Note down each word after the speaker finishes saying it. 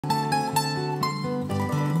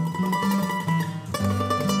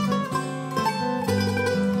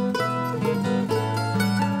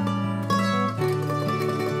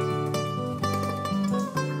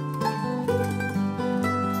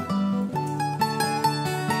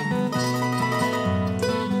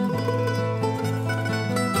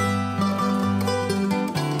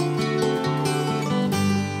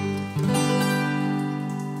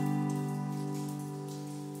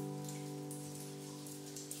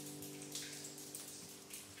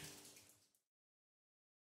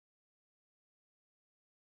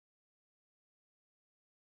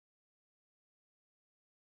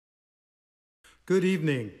Good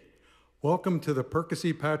evening. Welcome to the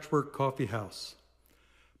Perkasie Patchwork Coffeehouse.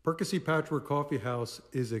 Perkasie Patchwork Coffeehouse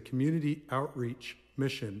is a community outreach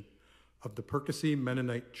mission of the Perkasie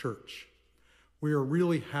Mennonite Church. We are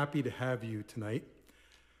really happy to have you tonight.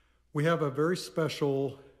 We have a very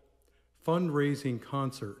special fundraising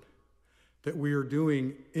concert that we are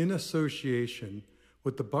doing in association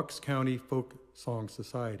with the Bucks County Folk Song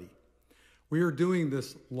Society. We are doing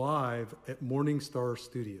this live at Morning Star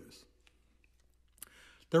Studios.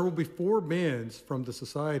 There will be 4 bands from the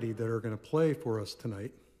society that are going to play for us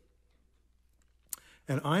tonight.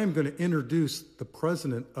 And I am going to introduce the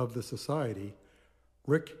president of the society,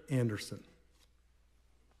 Rick Anderson.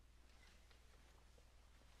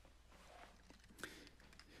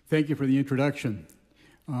 Thank you for the introduction.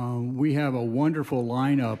 We have a wonderful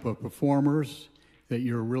lineup of performers that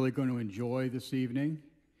you're really going to enjoy this evening.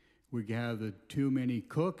 We have the Too Many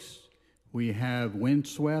Cooks, we have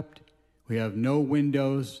Windswept, we have No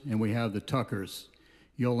Windows, and we have the Tuckers.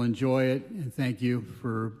 You'll enjoy it, and thank you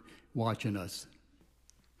for watching us.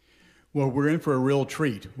 Well, we're in for a real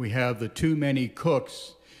treat. We have the Too Many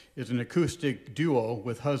Cooks. It's an acoustic duo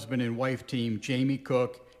with husband and wife team Jamie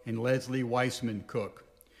Cook and Leslie Weissman Cook.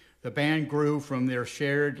 The band grew from their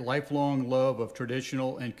shared lifelong love of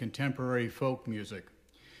traditional and contemporary folk music.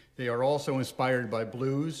 They are also inspired by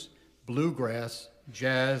blues, bluegrass,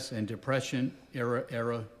 jazz, and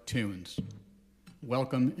Depression-era tunes.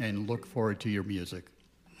 Welcome and look forward to your music.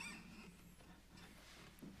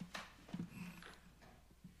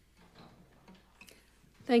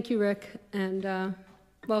 Thank you, Rick, and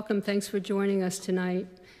welcome. Thanks for joining us tonight.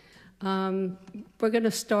 We're going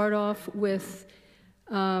to start off with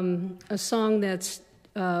a song that's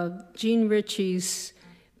Gene Ritchie's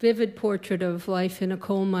vivid portrait of life in a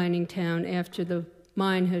coal mining town after the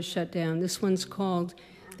mine has shut down. This one's called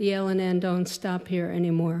The L&N Don't Stop Here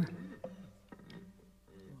Anymore.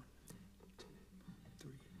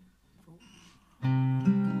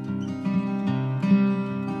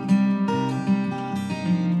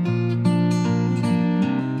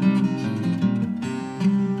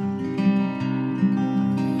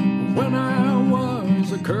 When I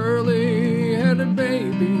was a curly-headed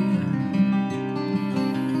baby,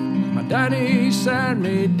 my daddy sat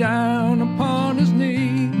me down upon his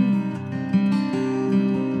knee.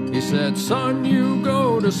 He said, son, you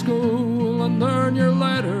go to school and learn your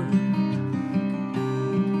letter.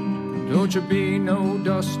 Don't you be no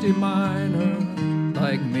dusty miner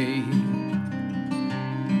like me.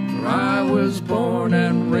 For I was born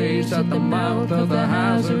and raised at the mouth of the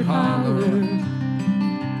Hazard Holler.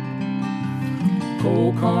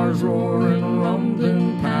 Coal cars roaring,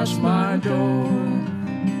 rumbling past my door.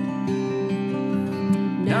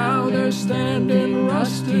 Now they're standing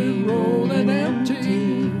rusty, rolling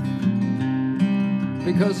empty,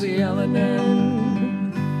 because the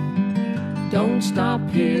L&N don't stop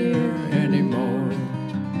here anymore.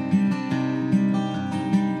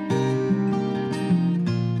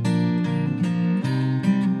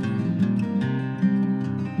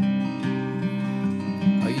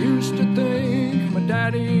 I used to think my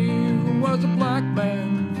daddy was a black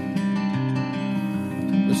man,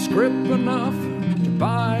 with scrip enough to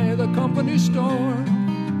buy the company store.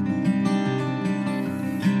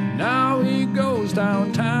 Now he goes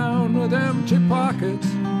downtown with empty pockets,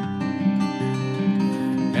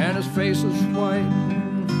 and his face is white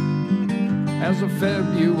as a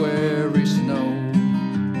February snow.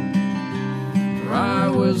 For I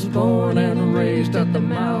was born and raised at the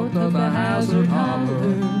mouth of the Hazard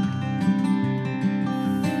Holler.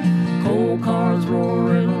 Coal cars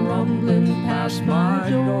roaring, rumbling past my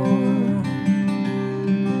door.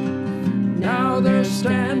 Now they're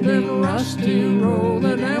standing rusty,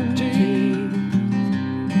 rolling empty,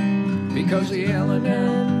 because the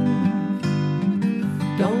L&N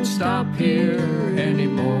don't stop here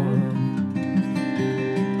anymore.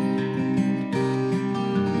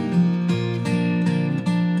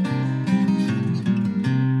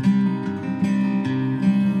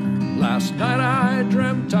 Last night I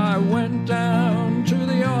dreamt I went down to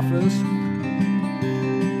the office,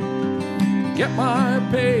 get my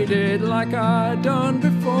pay date like I done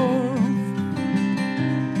before.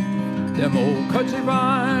 Them old kudzy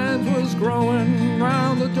vines was growing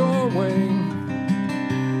round the doorway,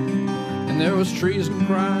 and there was trees and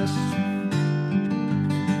grass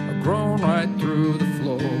grown right through the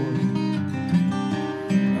floor.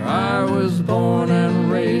 I was born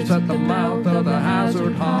and raised at the mouth of the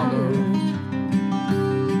Hazard Holler.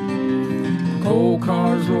 Coal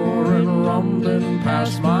cars roaring, rumbling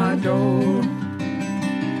past my door.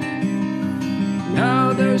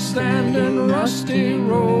 Now they're standing rusty,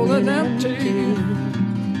 rolling empty,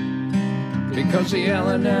 because the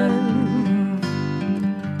L&N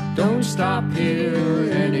don't stop here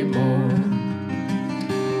anymore.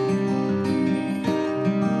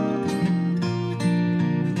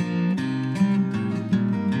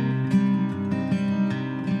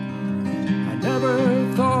 I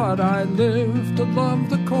never thought I'd live to love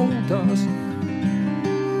the coal dust.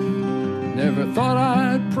 Never thought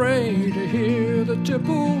I'd pray to hear the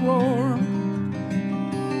tipple roar.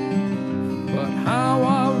 But how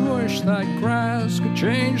I wish that grass could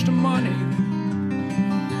change to money,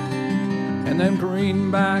 and them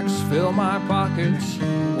greenbacks fill my pockets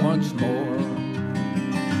once more.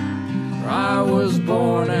 For I was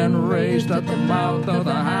born and raised at the mouth of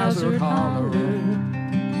the Hazard Holler.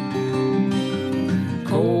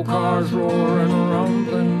 Coal cars roaring,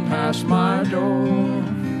 rumbling past my door.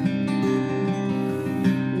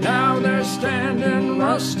 Now they're standing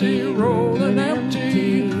rusty, rolling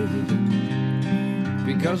empty,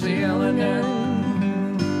 because the L&N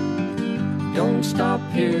don't stop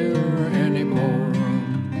here anymore.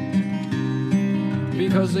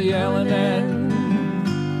 Because the L&N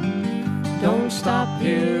don't stop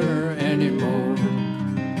here anymore.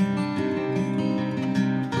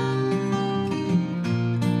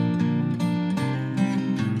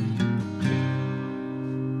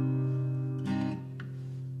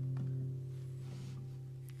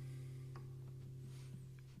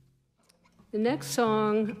 The next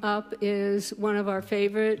song up is one of our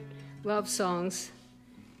favorite love songs,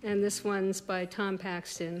 and this one's by Tom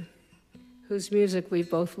Paxton, whose music we've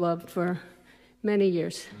both loved for many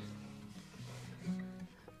years.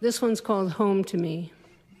 This one's called Home to Me.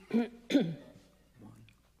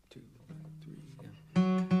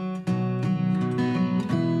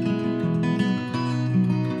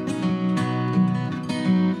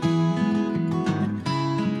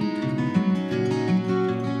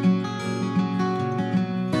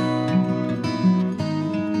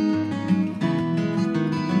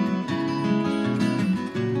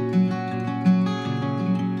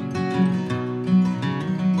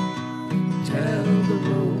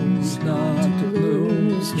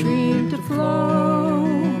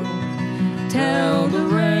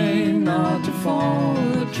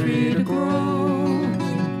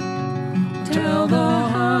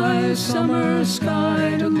 Summer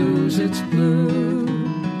sky to lose its blue.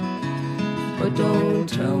 But don't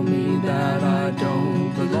tell me that I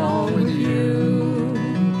don't belong with you.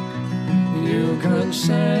 You could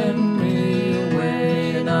send me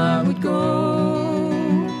away and I would go.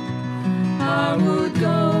 I would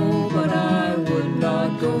go, but I would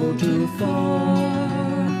not go too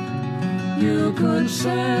far. You could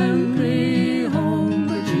send me home,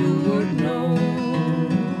 but you would know.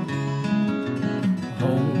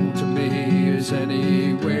 Home to me is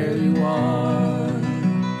anywhere you are.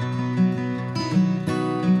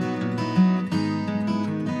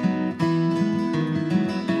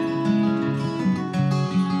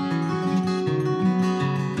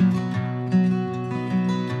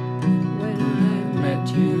 When I met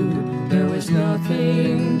you, there was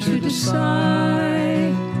nothing to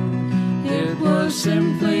decide. It was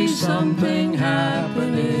simply something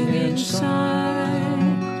happening inside.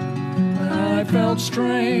 I felt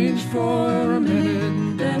strange for a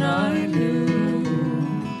minute, then I knew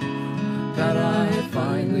that I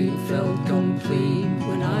finally felt complete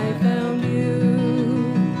when I found you.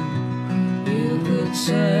 You could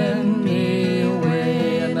send me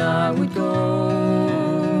away and I would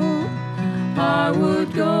go. I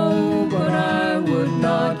would go, but I would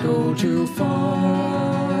not go too far.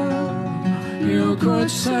 You could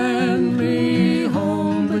send me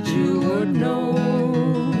home, but you would know.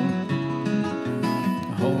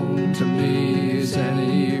 Home to me is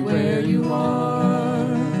anywhere you are.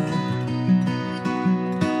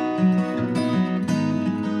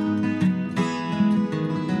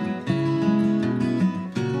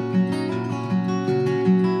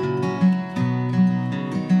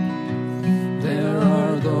 There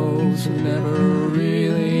are those who never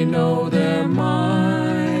really know their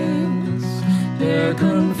minds. They're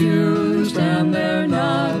confused and they're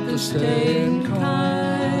not the staying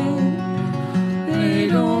kind. They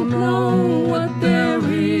don't know what they're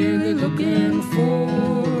really looking for.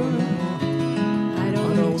 I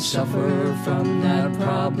don't suffer from that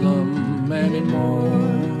problem anymore.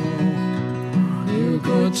 You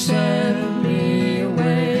could send me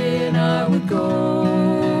away and I would go.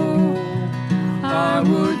 I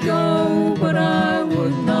would go, but I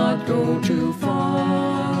would not go too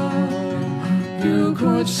far. You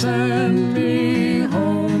could send me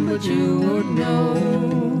home, but you would know.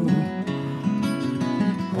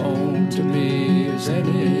 Home to me is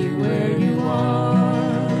anywhere you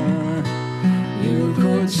are. You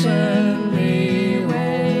could send me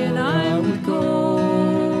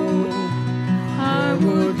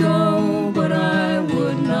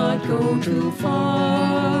go too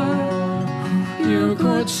far. You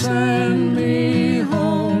could send me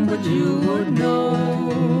home, but you would know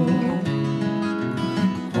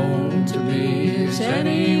home to me is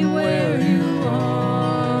anywhere you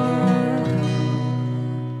are.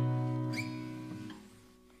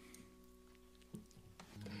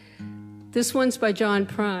 This one's by John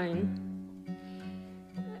Prine.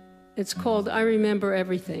 It's called I Remember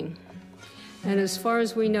Everything. And as far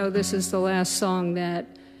as we know, this is the last song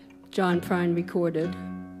that John Prine recorded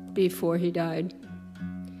before he died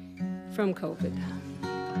from COVID.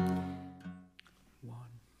 1,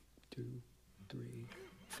 2, 3,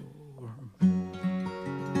 4.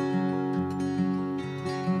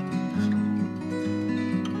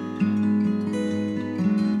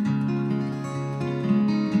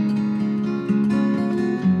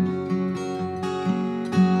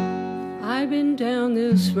 I've been down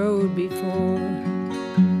this road before.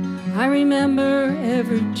 I remember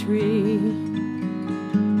every tree,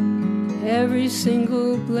 every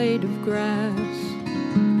single blade of grass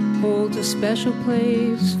holds a special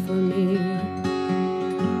place for me.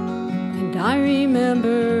 And I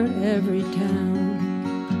remember every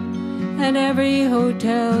town and every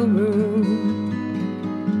hotel room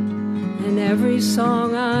and every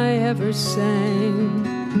song I ever sang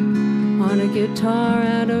on a guitar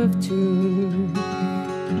out of tune.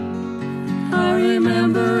 I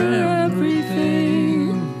remember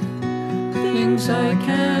everything, things I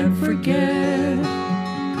can't forget.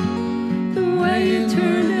 The way you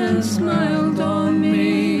turned and smiled on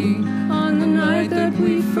me on the night that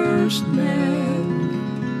we first met.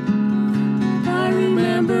 I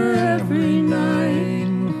remember every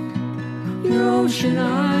night, your ocean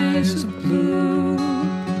eyes of blue.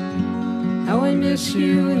 How I miss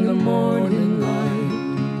you in the morning light,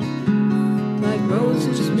 like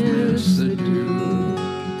roses miss the dew.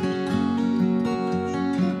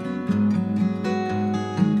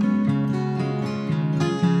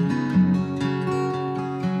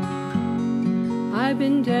 I've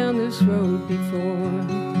been down this road before,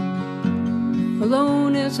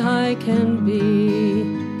 alone as I can be,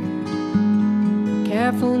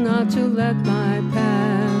 careful not to let my past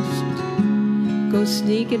go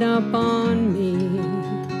sneaking up on me.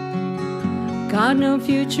 Got no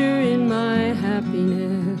future in my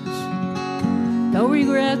happiness, though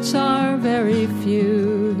regrets are very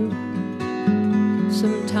few.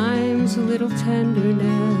 Sometimes a little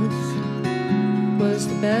tenderness was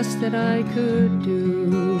the best that I could do.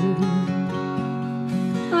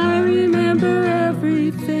 I remember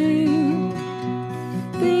everything,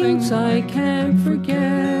 things I can't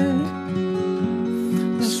forget.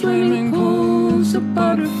 The swimming pools of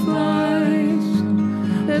butterflies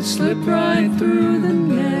that slip right through the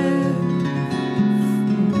net.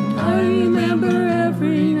 I remember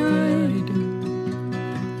every night,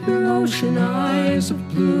 your ocean eyes of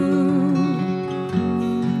blue.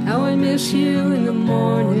 How I miss you in the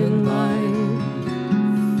morning light,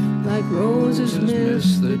 like roses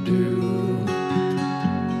miss the dew.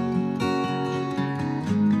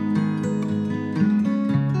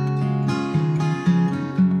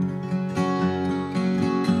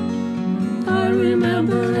 I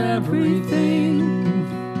remember everything,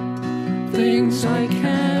 things I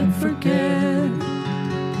can't forget.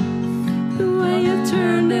 The way you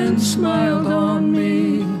turned and smiled on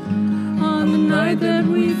me on the night that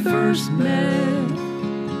we first met.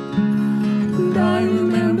 And I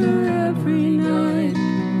remember every night,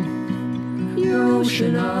 your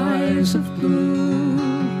ocean eyes of blue.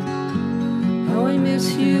 How I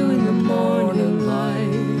miss you in the morning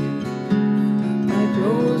light, like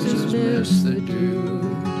roses miss the dew.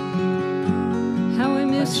 How I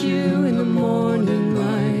miss you in the morning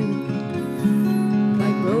light,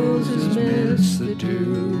 like roses miss the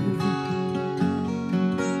dew.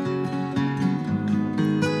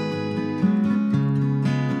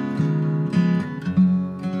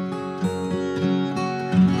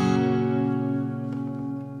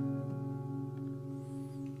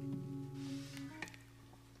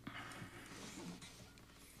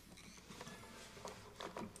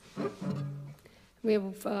 We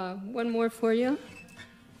have one more for you.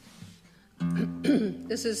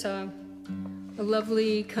 This is a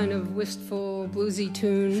lovely kind of wistful bluesy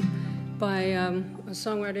tune by a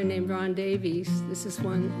songwriter named Ron Davies. This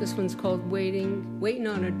one's called Waiting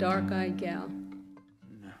on a Dark-Eyed Gal.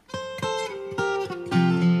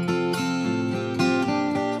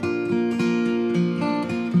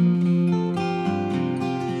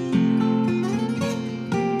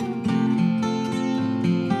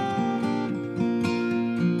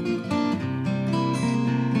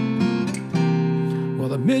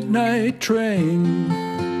 Midnight train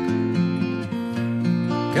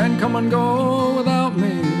can come and go without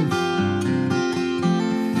me.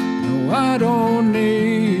 No, I don't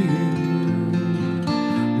need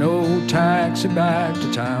no taxi back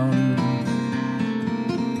to town.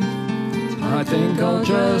 I think I'll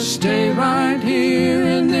just stay right here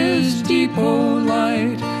in this depot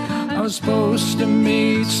light. I was supposed to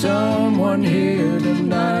meet someone here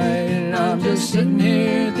tonight. I'm just sitting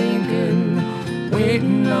here thinking,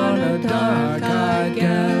 waiting on a dark-eyed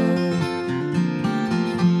gal.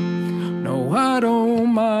 No, I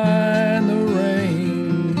don't mind the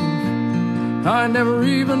rain. I never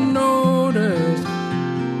even noticed.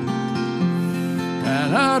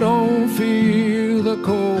 And I don't feel the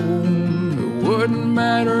cold. It wouldn't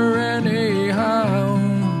matter anyhow.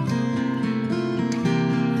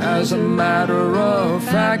 As a matter of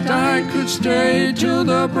fact, I could stay till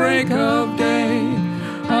the break of day.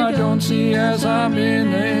 I don't see as I'm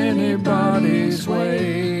in anybody's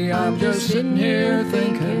way. I'm just sitting here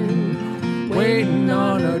thinking, waiting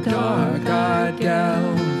on a dark-eyed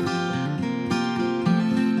gal.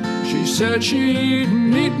 She said she'd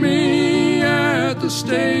meet me at the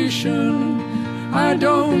station. I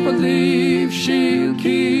don't believe she'll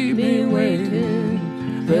keep me waiting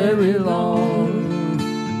very long.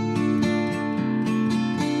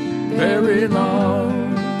 Very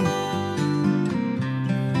long.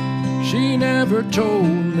 She never told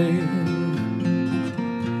me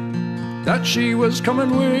that she was coming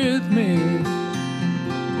with me,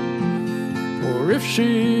 or if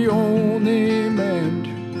she only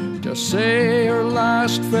meant to say her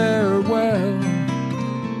last farewell.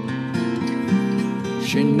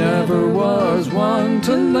 She never was one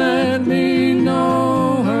to let me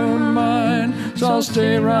know her mind. So I'll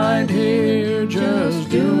stay right here just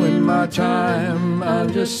doing my time.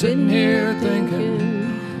 I'm just sitting here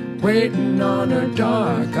thinking, waiting on a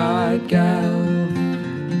dark-eyed gal.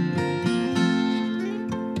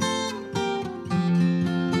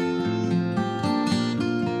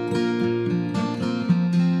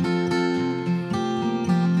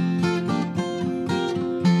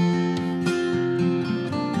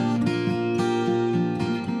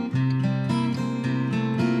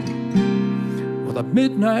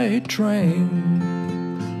 Midnight train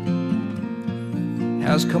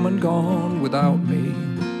has come and gone without me,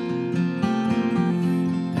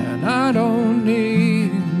 and I don't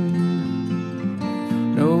need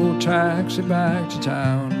no taxi back to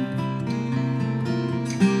town.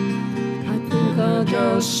 I think I'll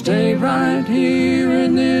just stay right here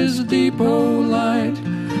in this depot light.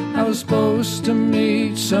 I was supposed to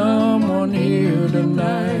meet someone here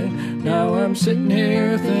tonight. Now I'm sitting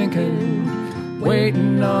here thinking,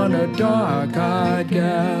 waiting on a dark-eyed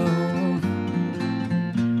gal.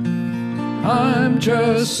 I'm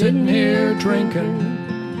just sitting here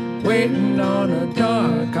drinking, waiting on a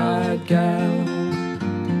dark-eyed gal.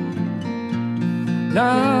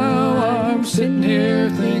 Now I'm sitting here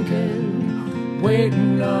thinking,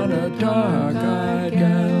 waiting on a dark-eyed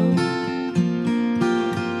gal.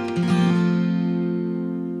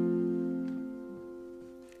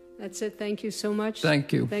 That's it. Thank you so much.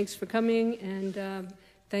 Thank you. Thanks for coming, and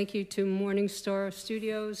thank you to Morning Star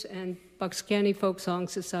Studios and Bucks County Folk Song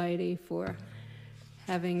Society for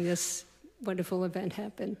having this wonderful event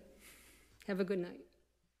happen. Have a good night.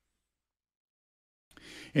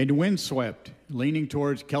 In Windswept, leaning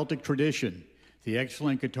towards Celtic tradition, the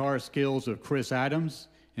excellent guitar skills of Chris Adams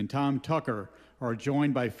and Tom Tucker are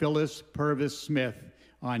joined by Phyllis Purvis Smith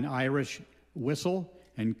on Irish whistle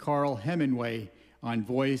and Carl Hemingway on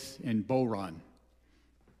voice and bodhrán.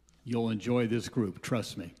 You'll enjoy this group,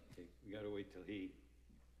 trust me. Okay, we gotta wait till he,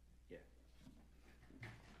 yeah.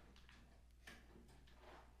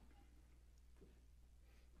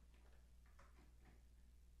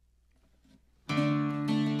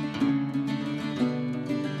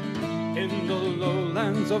 In the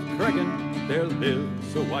lowlands of Cregan there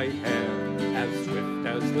lives a white hare, as swift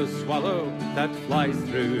as the swallow that flies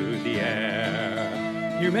through the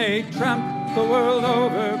air. You may tramp the world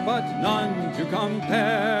over, but none to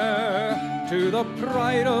compare to the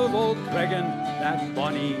pride of old Cregan, that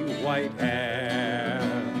bonny white hare.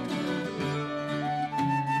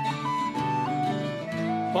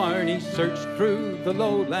 Barney searched through the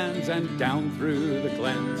lowlands and down through the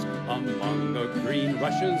glens, among the green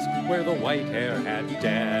rushes where the white hare had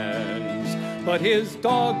dens. But his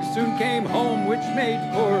dog soon came home, which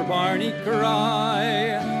made poor Barney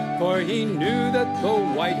cry, for he knew that the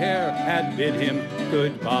white hare had bid him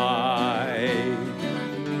goodbye.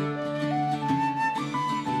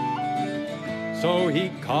 So he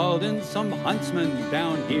called in some huntsmen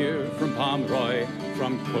down here from Pomeroy,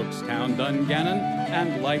 from Cookstown, Dungannon,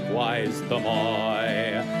 and likewise the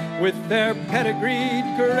Moy. With their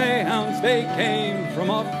pedigreed greyhounds they came from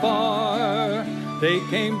afar. They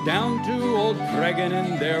came down to Old Cregan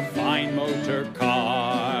in their fine motor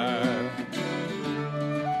car.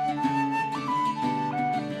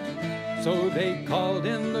 So they called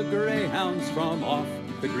in the greyhounds from off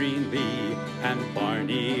the green lea, and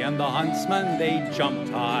Barney and the huntsman, they jumped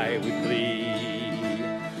high with glee.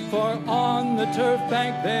 For on the turf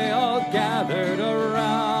bank they all gathered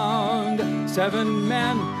around. 7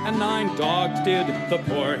 men and 9 dogs did the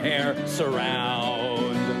poor hare surround.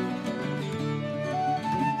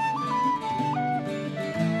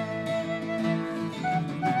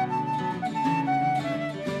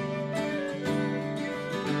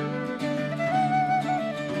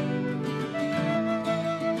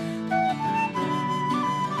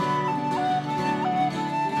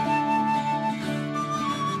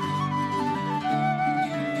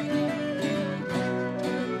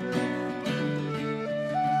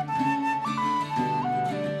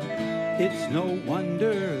 It's no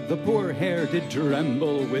wonder the poor hare did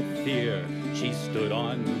tremble with fear. She stood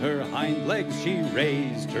on her hind legs, she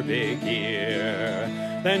raised her big ear.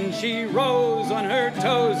 Then she rose on her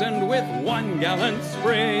toes, and with one gallant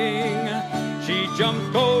spring, she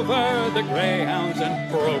jumped over the greyhounds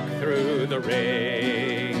and broke through the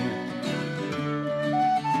ring.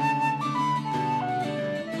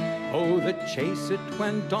 Oh, the chase it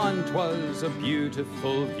went on, 'twas a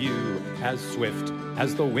beautiful view, as swift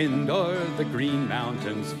as the wind o'er the green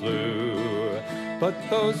mountains flew. But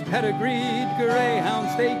those pedigreed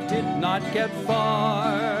greyhounds, they did not get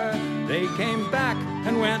far. They came back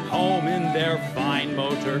and went home in their fine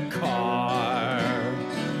motor car.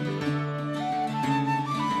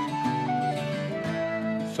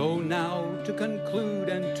 So now, to conclude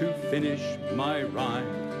and to finish my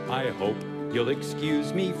rhyme, I hope you'll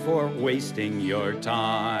excuse me for wasting your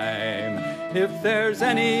time. If there's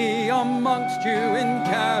any amongst you in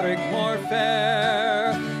Carrickmore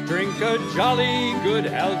Fair, drink a jolly good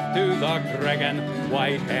health to the Cregan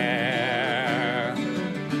white hare.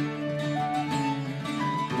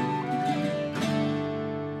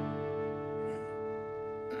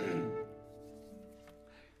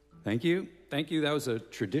 Thank you. Thank you. That was a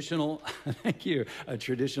traditional, thank you, a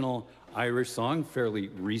traditional Irish song, fairly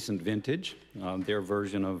recent vintage. Their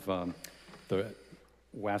version of the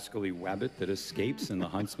wascally wabbit that escapes and the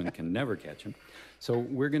huntsman can never catch him. So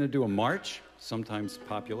we're going to do a march, sometimes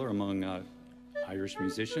popular among Irish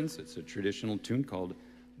musicians. It's a traditional tune called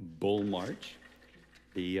Bull March.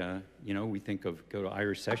 You know, we think of, go to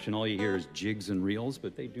Irish session, all you hear is jigs and reels,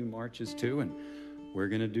 but they do marches too, and we're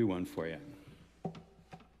going to do one for you.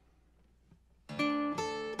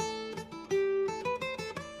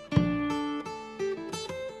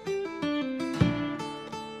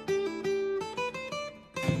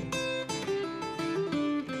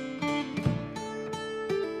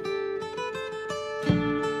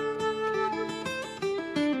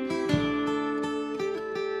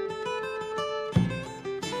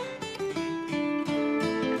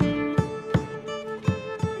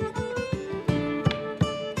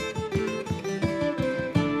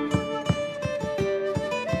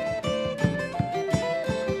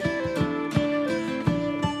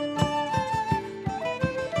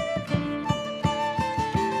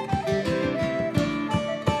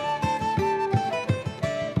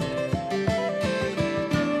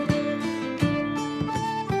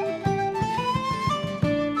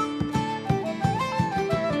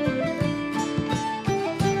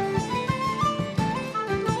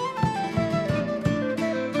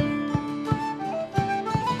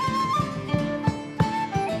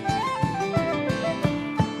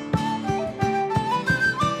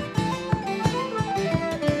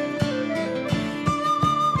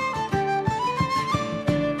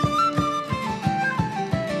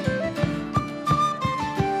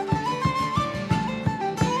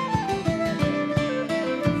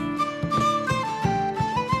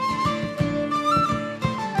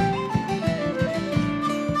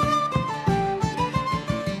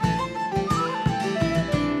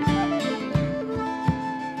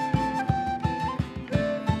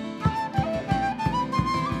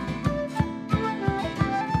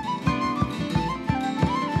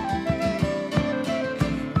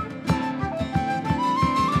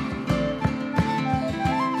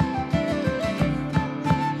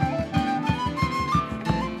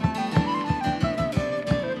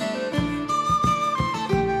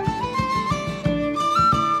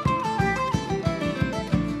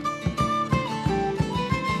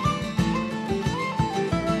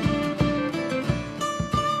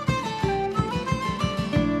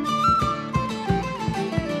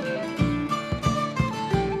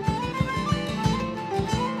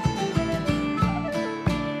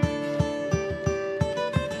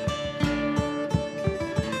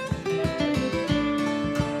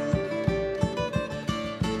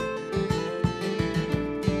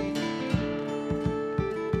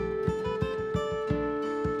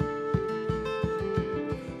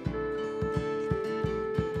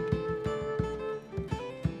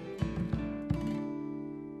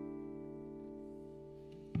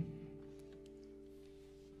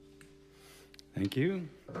 Thank you.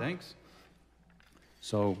 Thanks.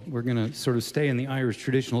 So we're going to sort of stay in the Irish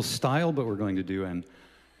traditional style, but we're going to do an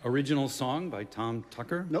original song by Tom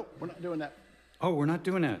Tucker. Nope, we're not doing that. Oh, we're not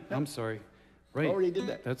doing that. Nope. I'm sorry. Right. Already did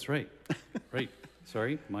that. That's right. Right.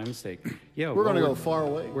 Sorry, my mistake. Yeah, we're going to go far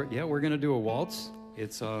away. We're going to do a waltz.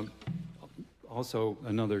 It's also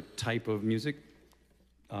another type of music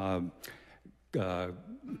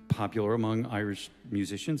popular among Irish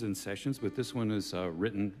musicians in sessions, but this one is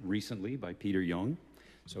written recently by Peter Young,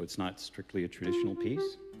 so it's not strictly a traditional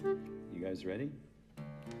piece. You guys ready?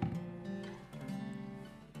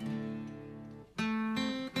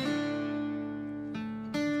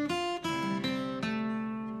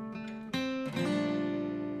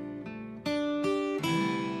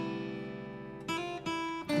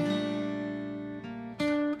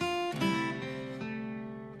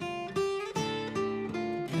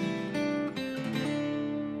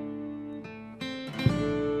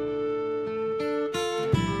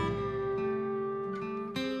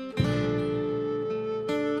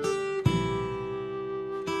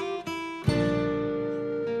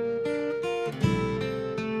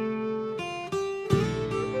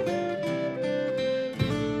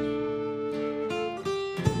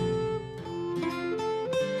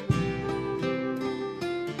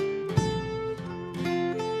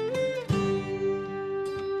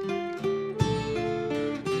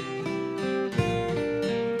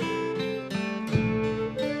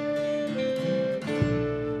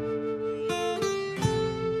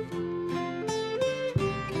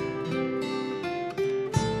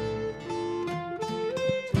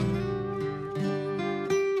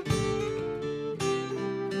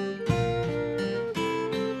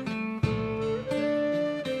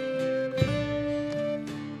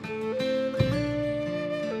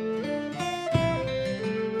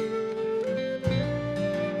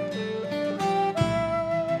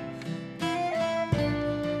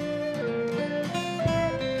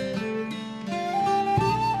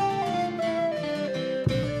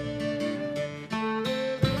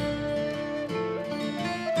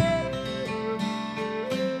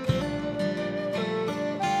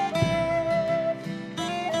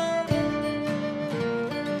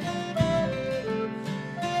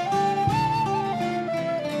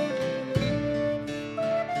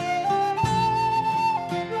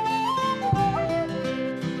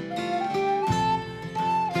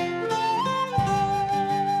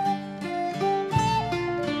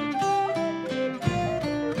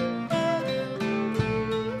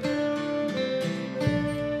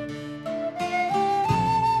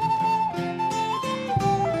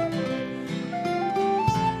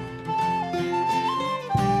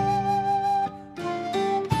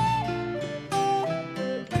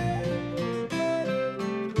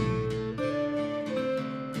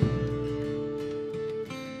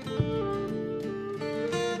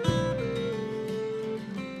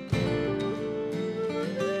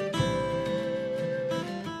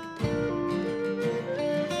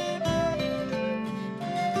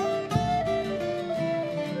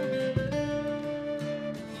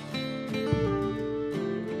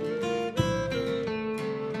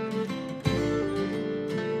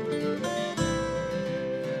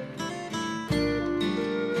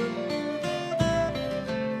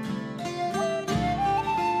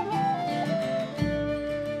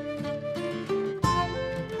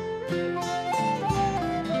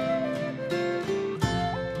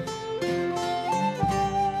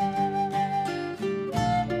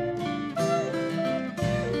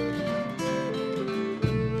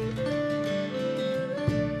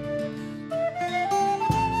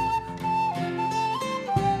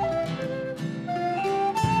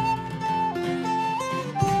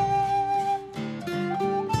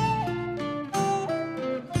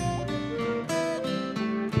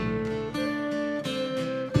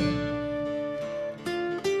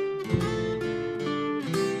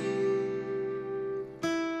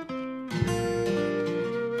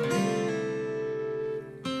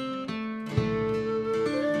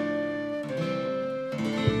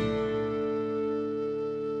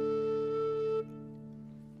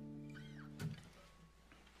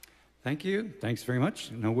 Thank you. Thanks very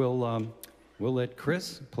much. Now we'll let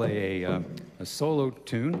Chris play a solo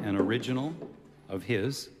tune, an original of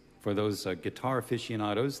his. For those guitar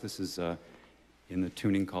aficionados, this is in the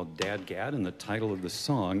tuning called Dad Gad, and the title of the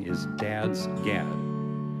song is Dad's Gad.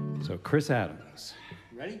 So Chris Adams.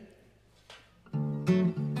 Ready?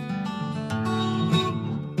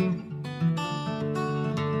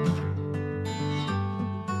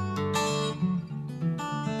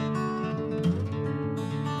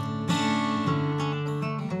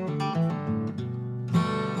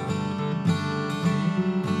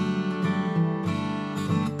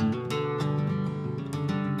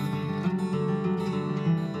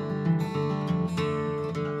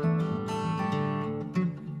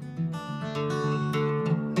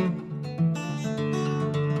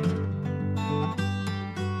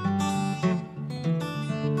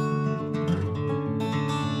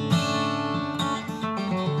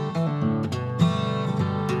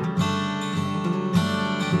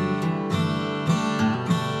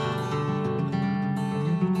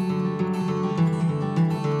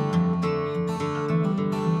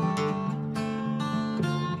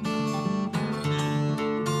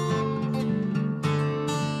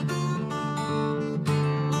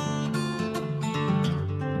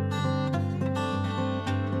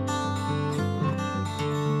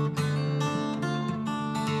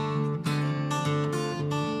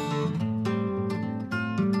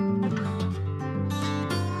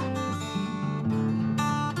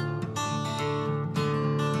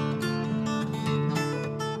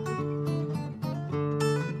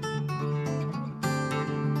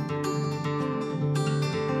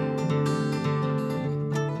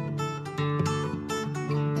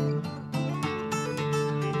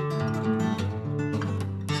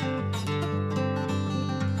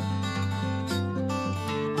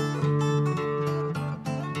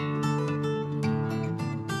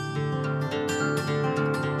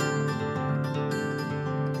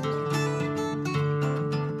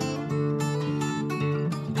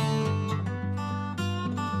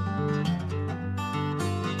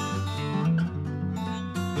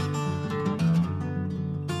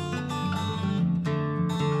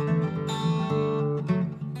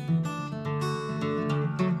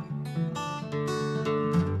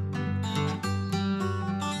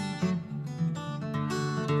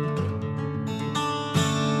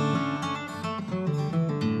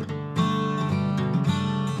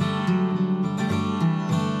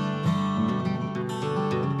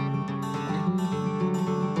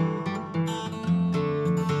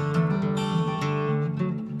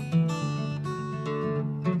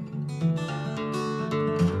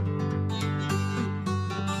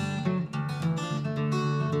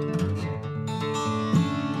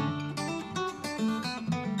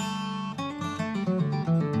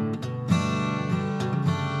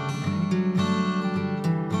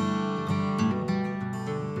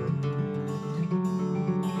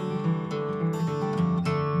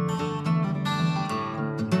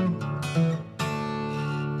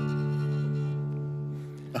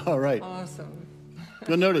 All right. Awesome.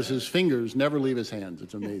 You'll notice his fingers never leave his hands.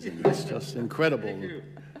 It's amazing. It's just incredible.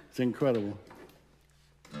 It's incredible.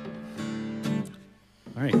 All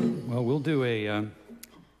right. Well, we'll do a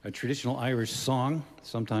traditional Irish song,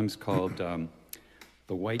 sometimes called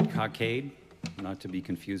the White Cockade, not to be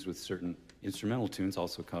confused with certain instrumental tunes,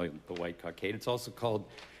 also called the White Cockade. It's also called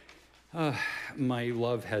My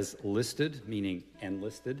Love Has Listed, meaning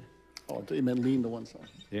enlisted. Oh, I thought you meant lean to one side.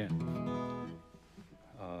 Yeah.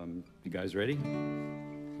 You guys ready?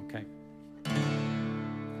 Okay.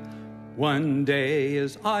 One day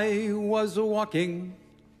as I was walking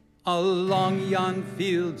along yon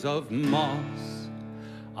fields of moss,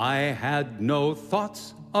 I had no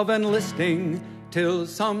thoughts of enlisting till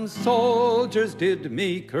some soldiers did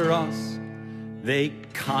me cross. They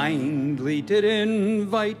kindly did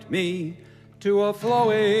invite me to a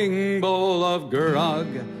flowing bowl of grog.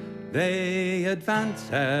 They advanced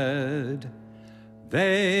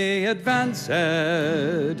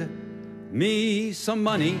me some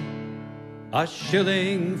money, a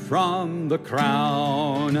shilling from the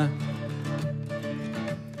crown.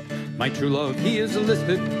 My true love, he is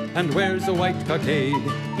enlisted and wears a white cockade.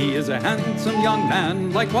 He is a handsome young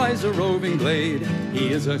man, likewise a roving blade.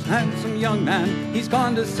 He is a handsome young man, he's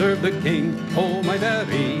gone to serve the king. Oh my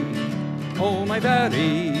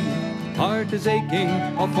very heart is aching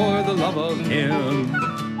all for the love of him.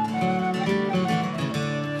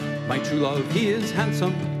 My true love, he is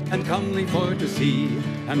handsome and comely for to see,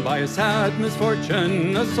 and by a sad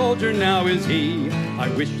misfortune a soldier now is he. I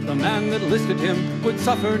wish the man that listed him would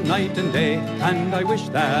suffer night and day, and I wish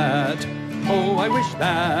that, oh I wish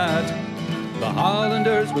that, the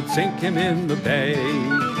Hollanders would sink him in the bay.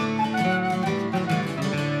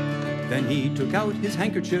 Then he took out his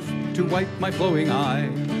handkerchief to wipe my flowing eye.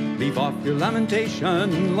 Leave off your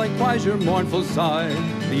lamentation, likewise your mournful sigh.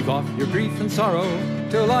 Leave off your grief and sorrow,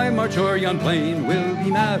 till I march o'er yon plain. We'll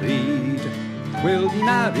be married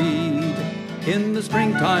in the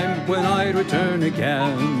springtime when I return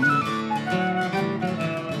again.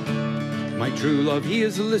 My true love, he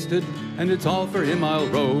is enlisted, and it's all for him I'll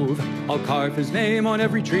rove. I'll carve his name on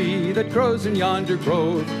every tree that grows in yonder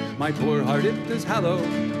grove. My poor heart it does hallow,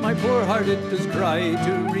 my poor heart it does cry,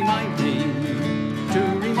 to remind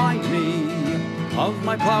me of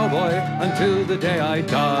my plowboy until the day I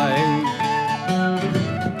die.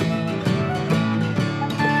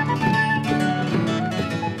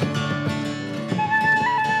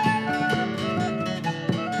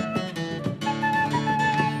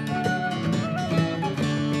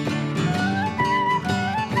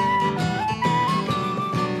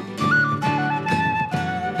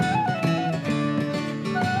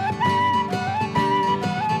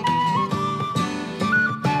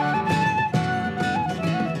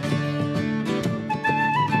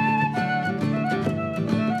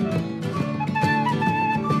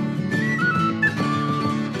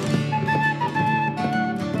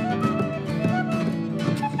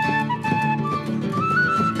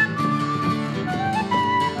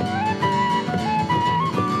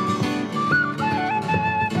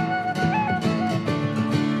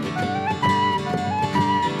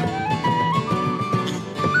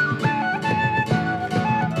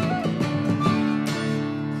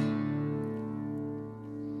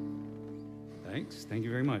 Thank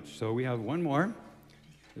you very much. So we have one more.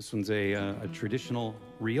 This one's a traditional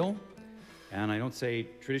reel. And I don't say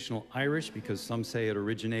traditional Irish because some say it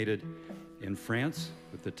originated in France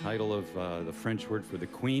with the title of the French word for the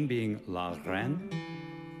queen being la reine.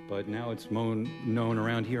 But now it's known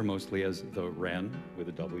around here mostly as the Reine with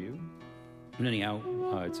a W. And anyhow,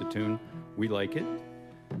 it's a tune. We like it.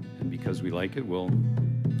 And because we like it, we'll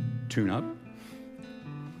tune up.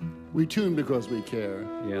 We tune because we care.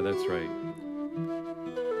 Yeah, that's right.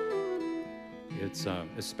 It's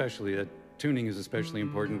especially, that tuning is especially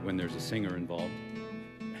important when there's a singer involved.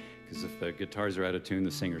 Because if the guitars are out of tune,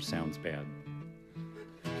 the singer sounds bad.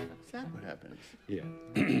 Is that what happens? Yeah.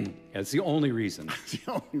 That's the only reason. It's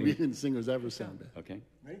the only reason singers ever sound bad. Okay.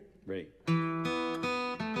 Ready? Ready.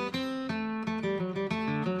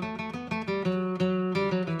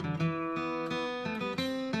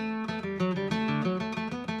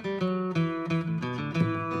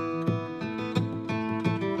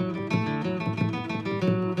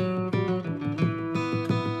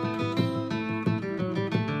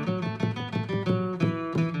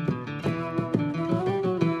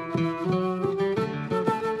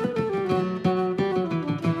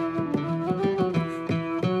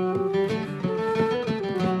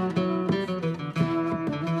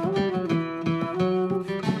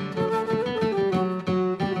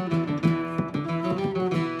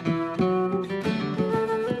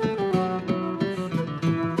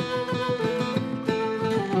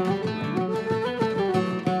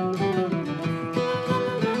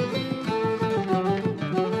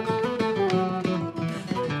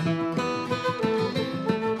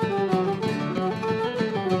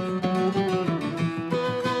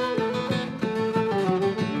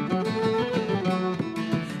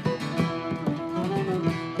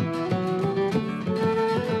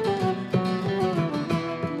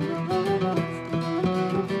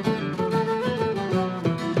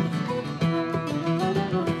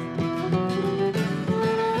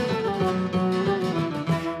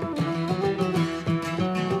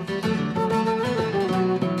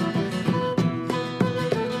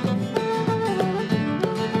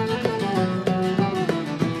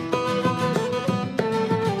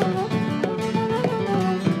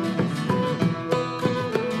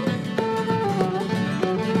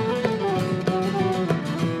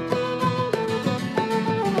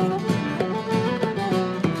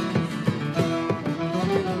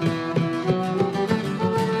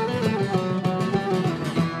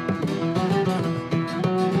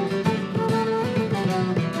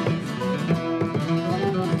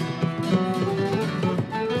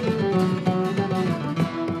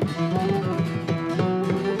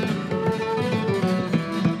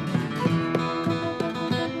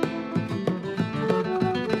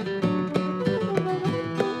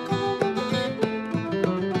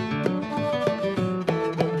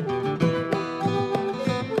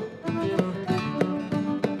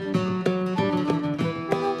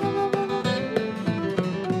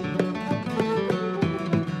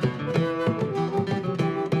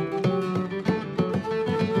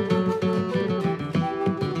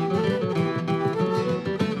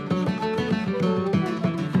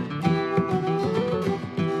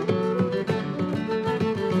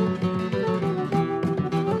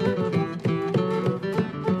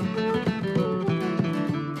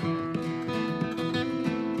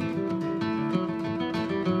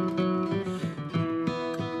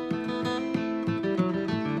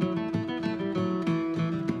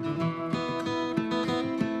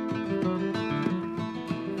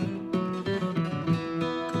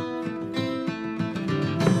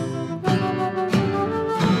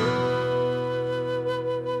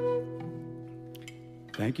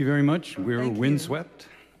 Thank you very much. We're Windswept.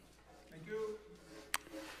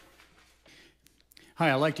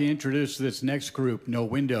 Hi, I'd like to introduce this next group, No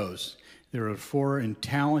Windows. There are 4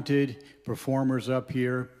 talented performers up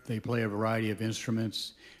here. They play a variety of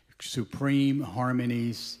instruments, supreme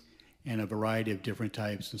harmonies, and a variety of different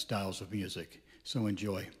types and styles of music. So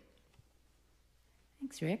enjoy.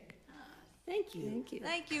 Thanks, Rick. Thank you. Thank you.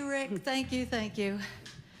 Thank you, Rick. Thank you, thank you.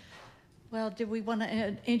 Well, do we want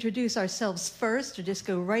to introduce ourselves first or just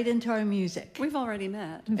go right into our music? We've already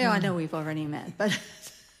met. Yeah, I know we've already met, but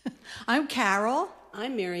I'm Carol.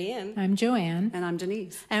 I'm Marianne. I'm Joanne. And I'm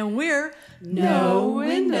Denise. And we're No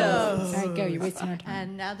Windows. All right, go. You're wasting our time.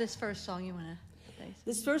 And now this first song you want to say?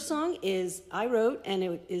 This first song I wrote, and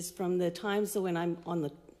it is from the times when I'm on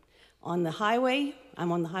the highway.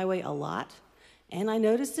 I'm on the highway a lot, and I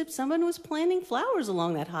noticed that someone was planting flowers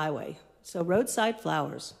along that highway. So roadside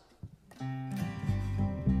flowers.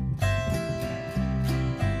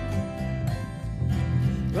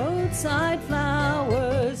 Roadside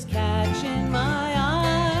flowers catching my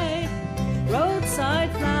eye. Roadside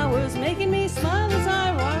flowers making me smile as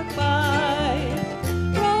I walk by.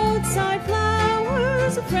 Roadside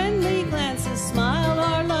flowers, a friendly glance, a smile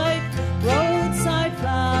are like. Roadside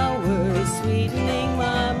flowers sweetening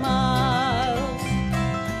my miles.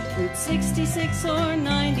 Route 66 or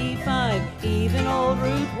 95, even old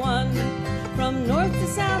Route 1. From north to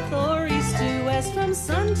south or east to west, from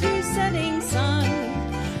sun to setting sun.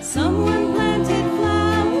 Someone planted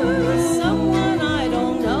flowers, someone I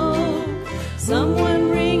don't know. Someone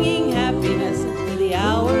bringing happiness to the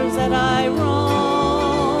hours that I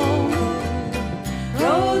roam.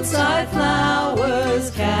 Roadside flowers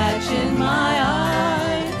catching my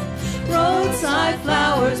eye. Roadside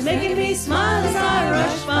flowers making me smile as I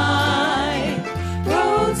rush by.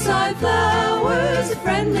 Roadside flowers, a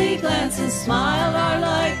friendly glance and smile are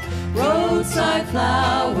like. Roadside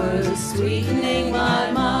flowers sweetening my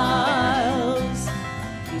miles.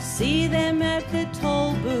 You see them at the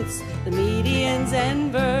toll booths, the medians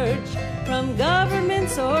and verge. From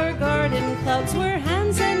governments or garden clubs where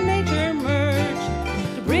hands and nature merge.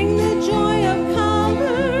 To bring the joy of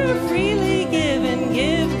color, freely give and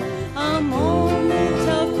give. A moment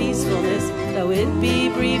of peacefulness, though it be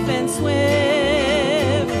brief and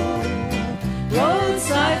swift.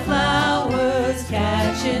 Roadside flowers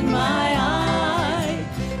catching my eye.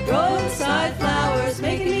 Roadside flowers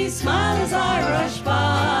making me smile as I rush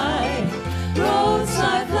by.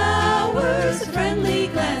 Roadside flowers, a friendly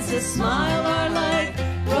glance, a smile are like.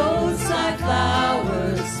 Roadside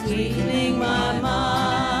flowers sweetening my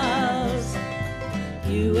miles.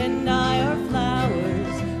 You and I are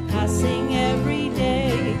flowers passing every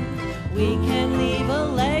day. We can leave a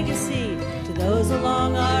legacy to those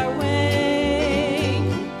along our way.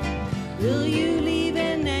 Will you leave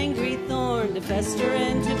an angry thorn to fester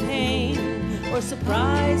and to pain, or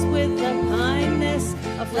surprise with the kindness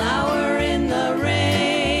a flower in the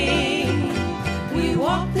rain? We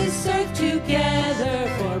walk this earth together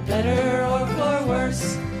for better or for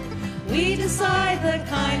worse. We decide the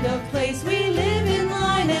kind of place we live in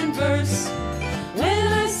line and verse. When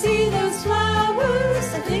I see those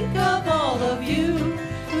flowers, I think of all of you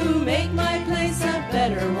who make my place a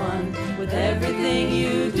better one with everything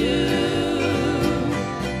you do.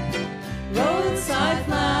 Roadside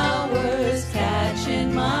flowers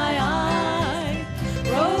catching my eye.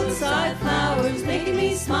 Roadside flowers making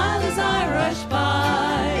me smile as I rush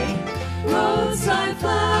by. Roadside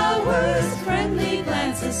flowers, friendly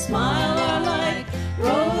glances, smile are like.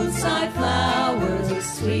 Roadside flowers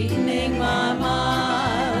sweetening my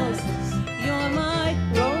miles. You're my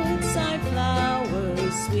roadside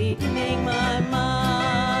flowers sweetening my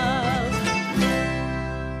miles.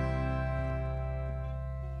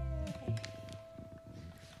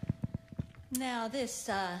 Now this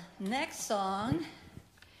next song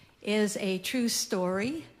is a true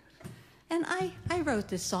story. And I wrote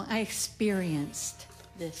this song. I experienced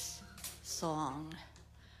this song.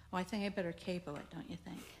 Well, I think I better capo it, don't you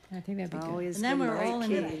think? I think that'd be good. Always And then been we're the right all in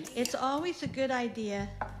key. it. It's always a good idea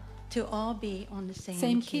to all be on the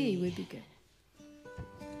Same key would be good.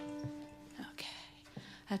 Okay. I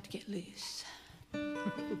have to get loose.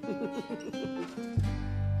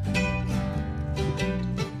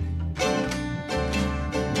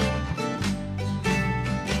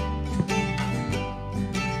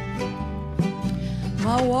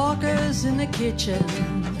 My walker's in the kitchen.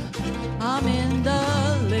 I'm in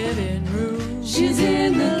the living room. She's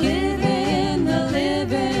in the living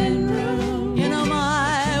room. You know,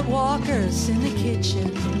 my walker's in the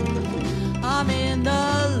kitchen. I'm in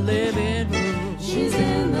the living room. She's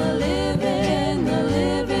in the living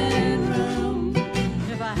room.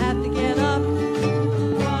 If I have to get up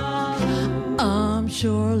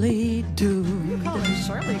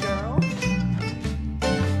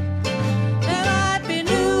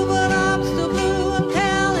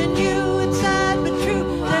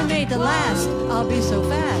so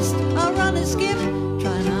fast. I'll run and skip,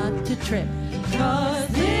 try not to trip. 'Cause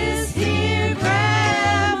this here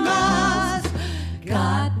grandma's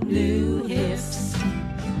got new hips.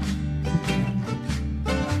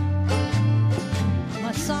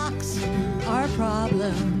 My socks are a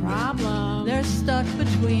problem. They're stuck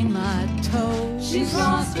between my toes. She's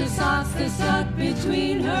lost her socks, they're stuck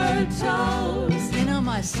between her toes. You know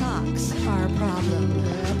my socks are a problem.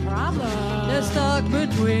 They're stuck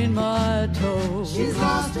between my toes. She's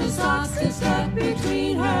lost her socks, they're stuck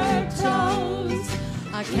between her toes.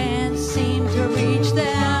 I can't seem to reach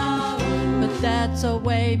them, but that's the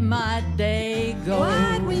way my day goes.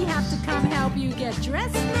 What? We have to come help you get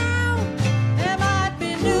dressed now? It might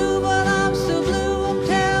be new, but I'm so blue. I'm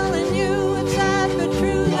telling you, it's sad but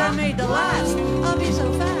true. They're made to last. I'll be so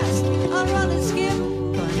fast. I'll run and skip,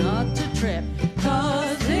 try not to trip.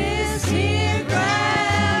 'Cause this here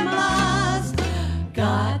grandma's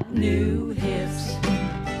got new hips.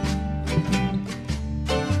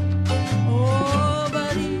 Oh,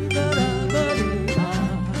 buddy-ba-da-ba-doo-ba,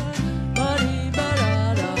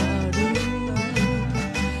 buddy-ba-da-da-doo.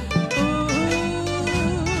 Ooh,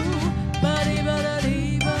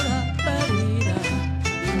 buddy-ba-da-dee-ba-da-ba-dee-da,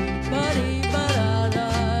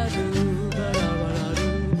 buddy-ba-da-da-doo,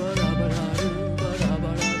 ba-da-ba-da-doo, ba-da-ba-da-doo,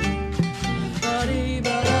 ba-da-ba-da-doo.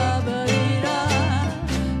 Buddy-ba-da-ba-dee-da,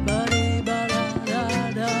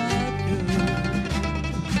 buddy-ba-da-da-da-doo.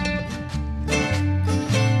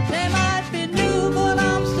 They might be new, but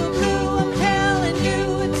I'm so blue. I'm telling you,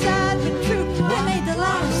 it's sad but true. They're made to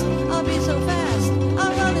last. I'll be so fast.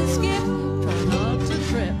 I'll run and skip, try not to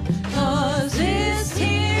trip. 'Cause this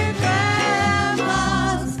here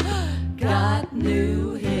grandma's got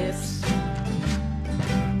new hips.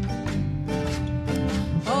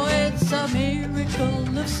 Oh, it's a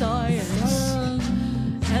miracle of science,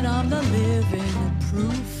 and I'm the living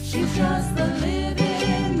proof. She's just the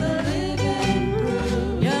living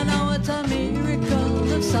proof. You know it's a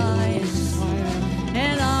miracle of science,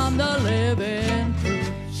 and I'm the living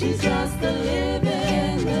proof. She's just the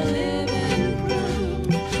living proof.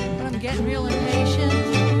 But I'm getting real impatient,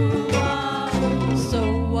 so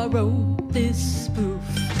I wrote this spoof.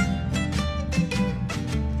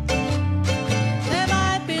 They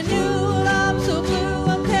might be new, but I'm so blue.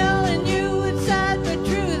 I'm telling you, it's sad but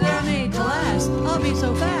true. They're made to last. I'll be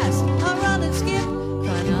so fast. I'll run and skip,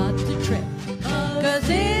 try not to trip. 'Cause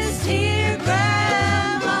this here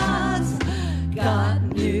grandma's got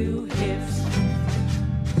new hips.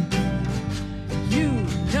 You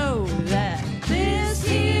know that this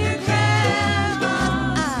here grandma,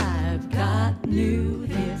 I've got new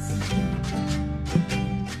hips.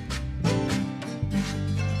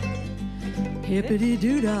 Hippity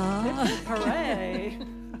doo dah. Hooray!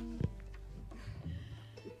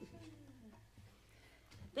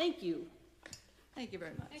 Thank you. Thank you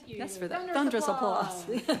very much. Yes, for that thunderous applause.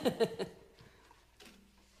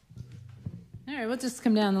 All right, we'll just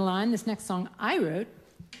come down the line. This next song I wrote.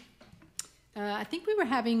 I think we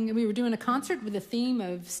were doing a concert with the theme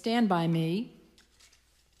of Stand By Me.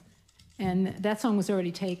 And that song was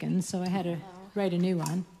already taken, so I had to write a new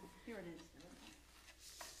one. Here it is.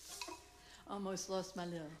 Almost lost my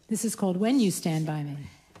lil. This is called When You Stand By Me.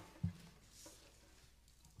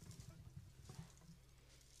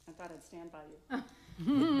 I thought I'd stand by you.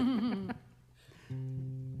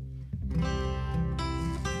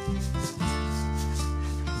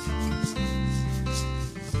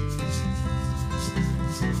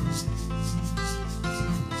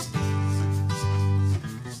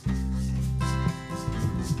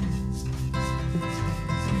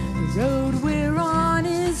 The road we're on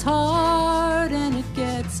is hard and it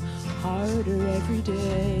gets harder every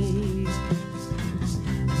day.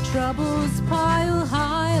 Troubles pile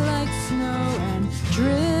high like snow and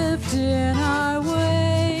drift in our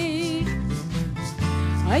way.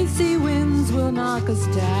 Icy winds will knock us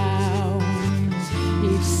down.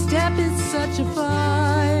 Each step is such a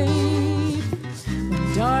fight. When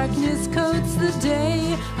darkness coats the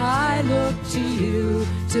day, I look to you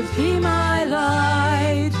to be my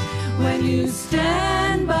light. When you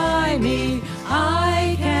stand by me,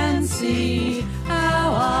 I can see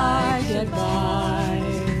how I get by.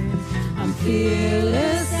 I'm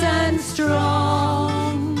fearless and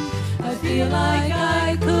strong. I feel like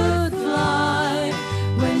I could fly.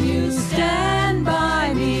 When you stand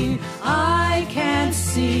by me, I can't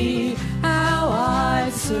see how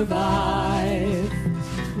I'd survive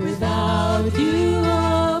without you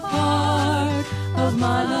a part of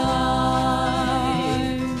my life.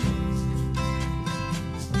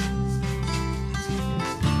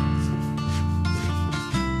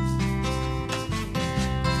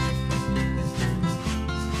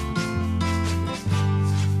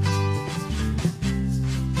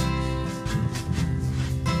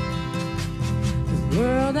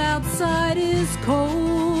 outside is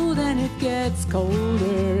cold and it gets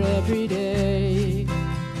colder every day.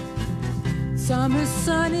 Summer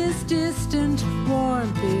sun is distant,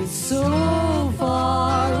 warmth is so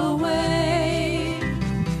far away.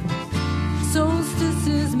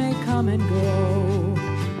 Solstices may come and go,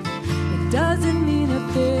 it doesn't mean a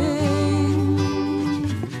thing.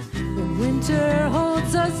 When winter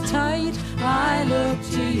holds us tight, I look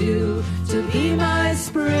to you to be my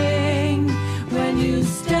spring. When you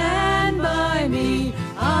stand by me,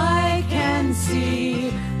 I can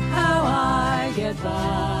see how I get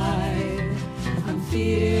by. I'm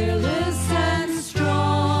fearless and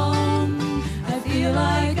strong, I feel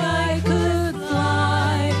like I could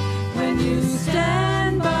fly. When you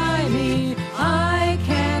stand by me, I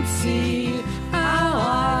can't see how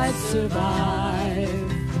I'd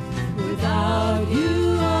survive without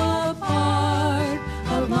you a part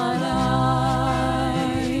of my life.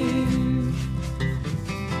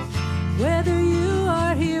 Whether you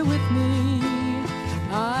are here with me,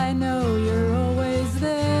 I know you're always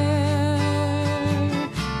there.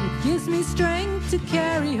 It gives me strength to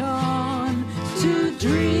carry on, to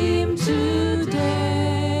dream, to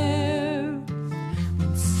dare.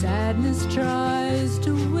 When sadness tries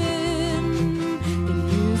to win,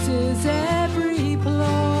 it uses every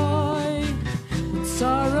ploy. When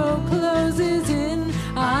sorrow closes in,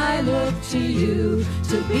 I look to you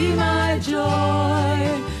to be my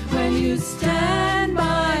joy. When you stand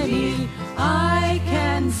by me, I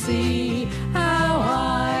can see how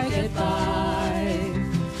I get by.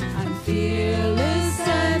 I'm fearless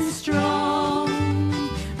and strong,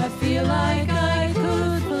 I feel like I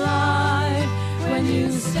could fly. When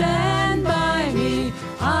you stand by me,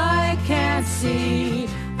 I can't see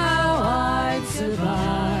how I'd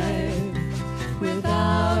survive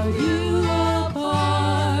without you a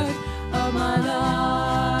part of my life.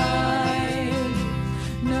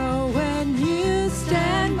 No, when you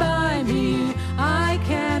stand by me, I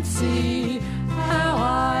can't see how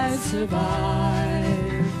I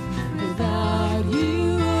survive without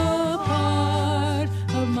you a part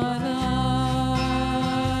of my life.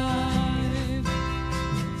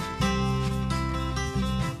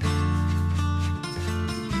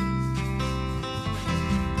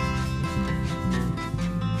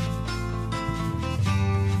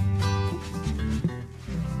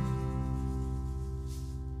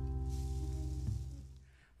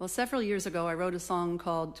 Well, several years ago, I wrote a song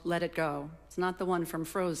called Let It Go. It's not the one from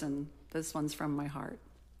Frozen. This one's from my heart.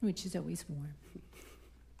 Which is always warm.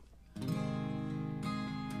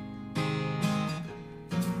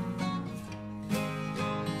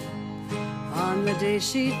 On the day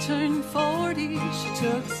she turned 40, she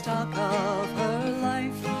took stock of her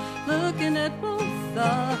life, looking at both the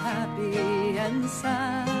happy and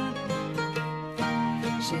sad.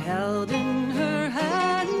 She held in her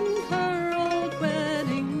hand her old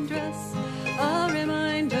wedding dress, a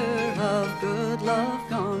reminder of good love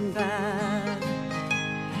gone bad.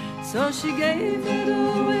 So she gave it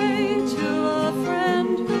away to a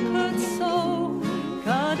friend who could sew,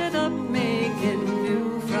 cut it up, making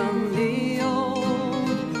new from the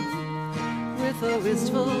old. With a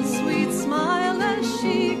wistful, sweet smile as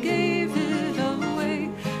she gave it away,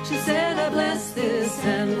 she said, I bless this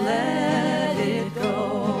and let it go.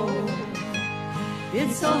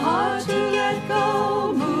 It's so hard to let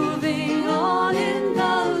go, moving on in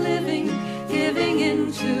the living, giving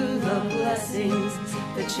into the blessings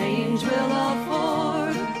that change will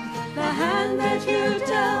afford. The hand that you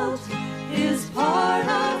dealt is part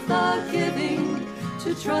of the giving,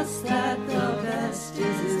 to trust that the best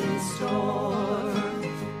is in store.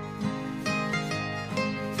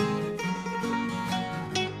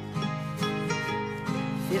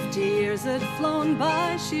 Years had flown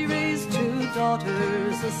by, she raised 2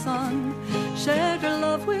 daughters, a son, shared her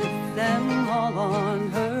love with them all on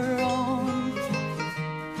her own.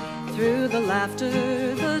 Through the laughter,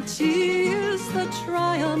 the tears, the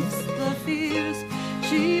triumphs, the fears,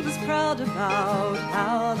 she was proud about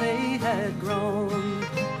how they had grown.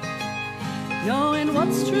 Knowing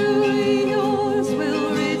what's truly yours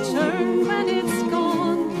will return when it's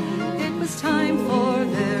gone, it was time for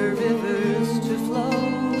their rivers to flow.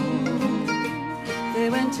 They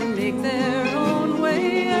went to make their own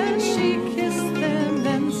way, and she kissed them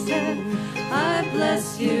and said, I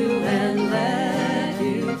bless you and let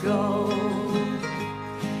you go.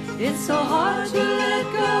 It's so hard to let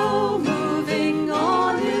go, moving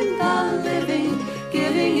on in the living,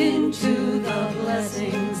 giving into the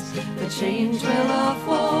blessings that change will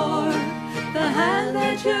afford. The hand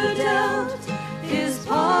that you dealt is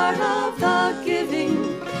part of the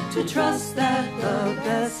giving, to trust that the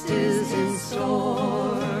best is in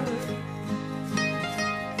store.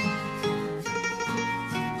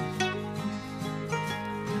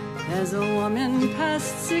 As a woman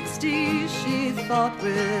past 60, she thought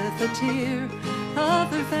with a tear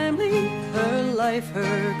of her family, her life,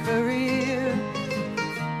 her career.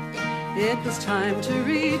 It was time to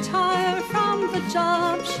retire from the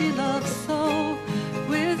job she loved so,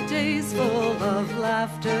 with days full of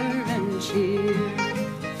laughter and cheer.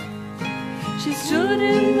 She stood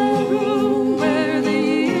in the room where the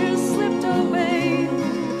years slipped away,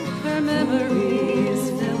 her memories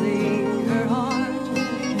filling her heart.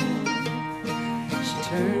 She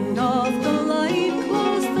turned off the light,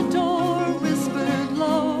 closed the door, whispered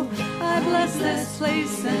low, I bless this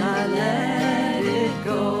place and I let it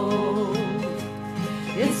go.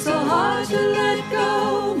 It's so hard to let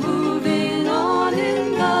go, moving on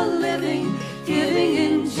in the living, giving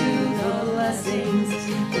into the blessings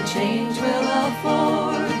the change will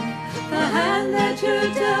afford. The hand that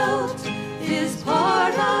you're dealt is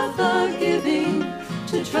part of the giving,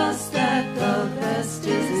 to trust that the best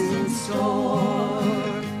is in store.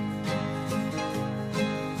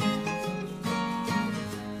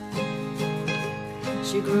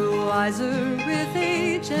 She grew wiser with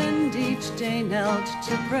age and each day knelt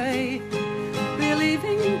to pray,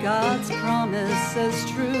 believing God's promise as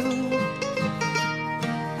true.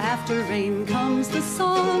 After rain comes the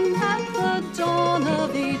sun, at the dawn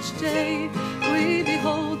of each day, we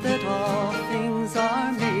behold that all things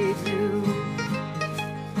are made new.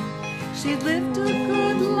 She lived a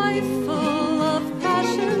good life full of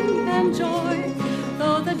passion and joy,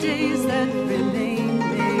 though the days that remain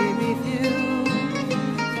may be few.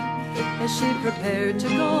 As she prepared to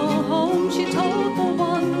go home, she told the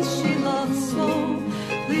ones she loved so,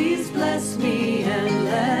 please bless me and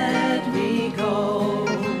let me go.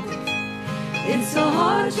 It's so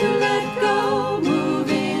hard to let go,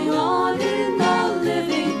 moving on in the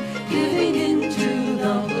living, giving into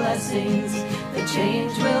the blessings the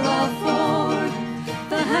change will afford.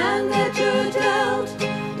 The hand that you're dealt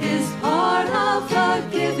is part of the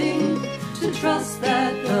giving, to trust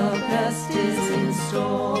that the best is in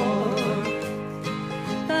store.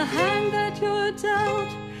 The hand that you're dealt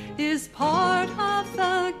is part of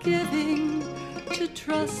the giving, to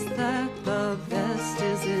trust that the best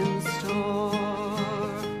is in store.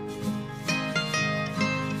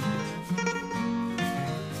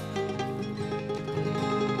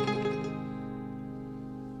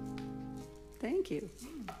 Thank you.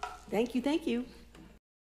 Thank you, thank you.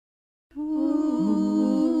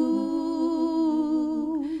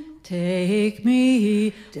 Take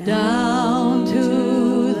me down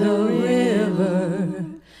to the river.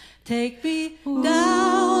 Take me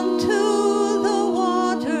down to the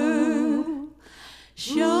water.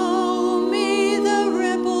 Show me the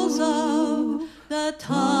ripples of the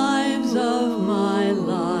times of my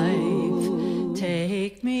life.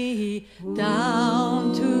 Take me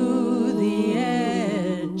down to the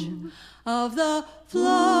edge of the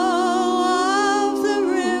flow of the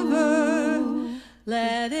river.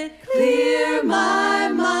 Let it clear my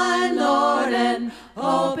mind, Lord, and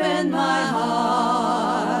open my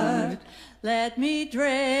heart. Let me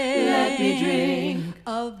drink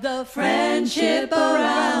of the friendship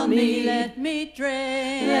around me. Let me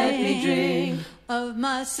drink of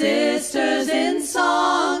my sisters in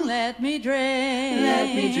song. Let me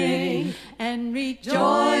drink and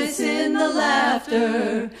rejoice in the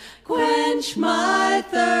laughter. Quench my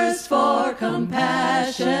thirst for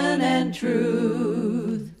compassion and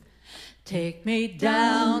truth. Take me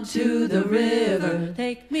down to the river,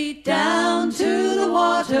 take me down to the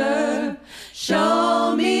water.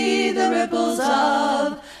 Show me the ripples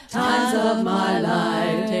of times of my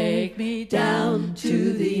life. Take me down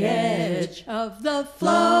to the edge of the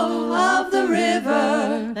flow of the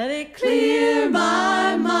river. Let it clear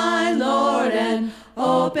my mind, Lord, and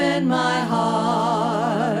open my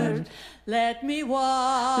heart. Let me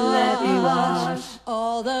wash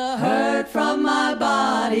all the hurt from my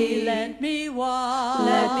body. Let me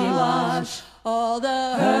wash all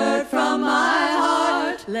the hurt from my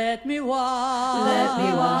heart. Let me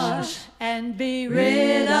wash and be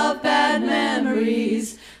rid of bad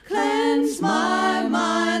memories. Cleanse my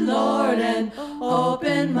mind, Lord, and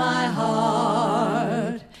open my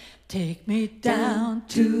heart. Take me down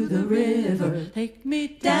to the river, take me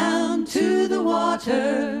down to the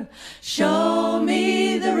water. Show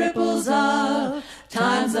me the ripples of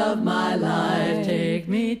times of my life. Take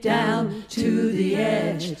me down to the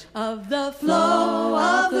edge of the flow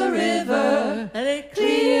of the river. Let it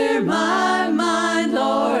clear my mind,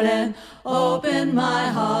 Lord, and open my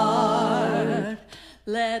heart.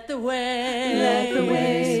 Let the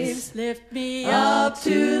waves Lift me up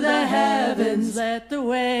to the heavens, let the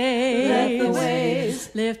waves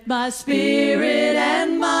lift my spirit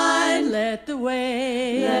and mind, let the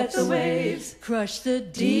waves crush the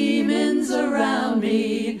demons around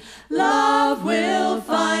me. Love will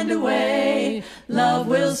find a way, love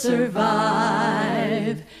will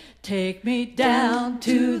survive. Take me down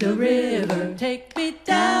to the river, take me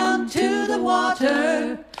down to the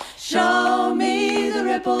water. Show me the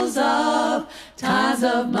ripples of times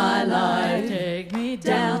of my life. Take me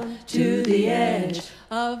down to the edge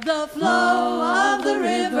of the flow of the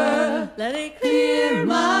river. Let it clear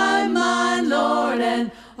my mind, Lord,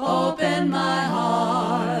 and open my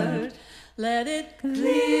heart. Let it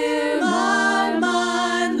clear my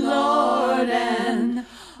mind, Lord, and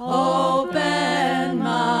open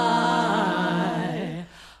my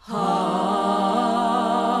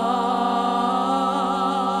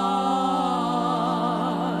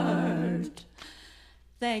heart.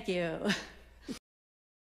 Thank you.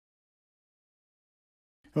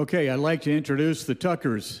 Okay, I'd like to introduce the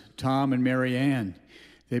Tuckers, Tom and Marianne.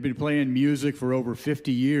 They've been playing music for over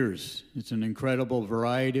 50 years. It's an incredible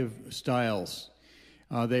variety of styles.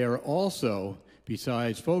 They are also,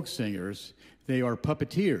 besides folk singers, they are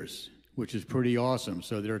puppeteers, which is pretty awesome.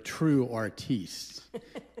 So they're true artistes.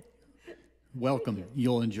 Welcome.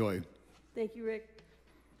 You'll enjoy. Thank you, Rick.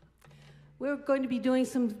 We're going to be doing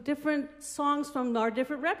some different songs from our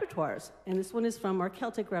different repertoires. And this one is from our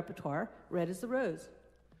Celtic repertoire, Red as the Rose.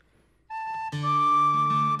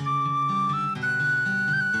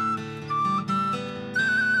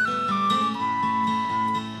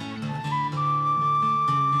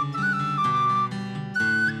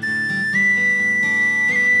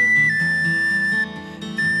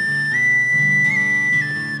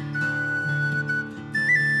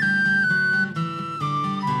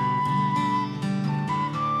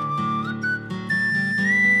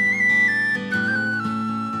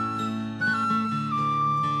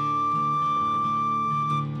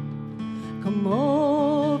 Come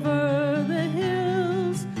over the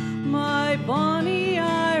hills, my bonny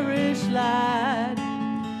Irish lad.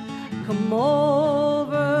 Come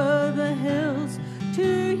over the hills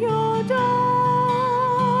to your darling.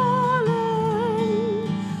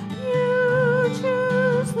 You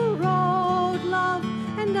choose the road, love,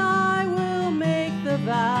 and I will make the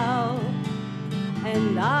vow.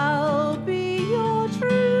 And I'll be your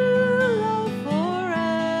true love forever.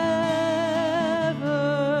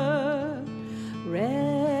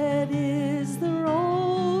 Red is the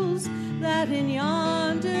rose that in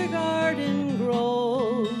yonder garden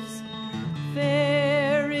grows.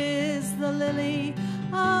 Fair is the lily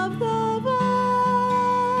of the valley.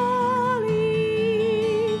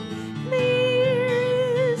 Clear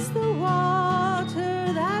is the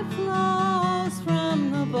water that flows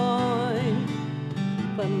from the Boyne.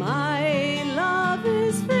 But my love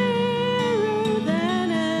is fairer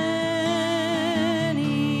than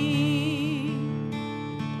any.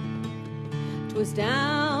 'Twas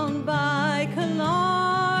down by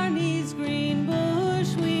Killarney's green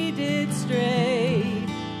bush we did stray.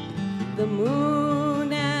 The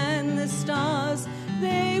moon and the stars,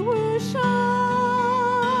 they were shining.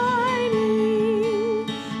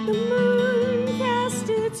 The moon cast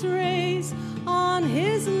its rays on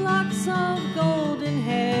his locks of golden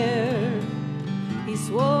hair. He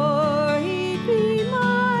swore he'd be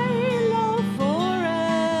my love forever.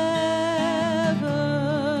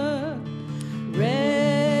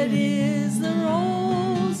 Red is the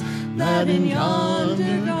rose that in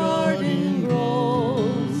yonder garden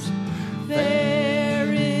grows.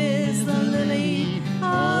 Fair is the lily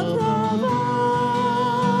of the valley.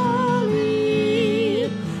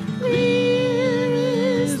 Clear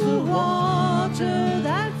is the water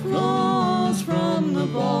that flows from the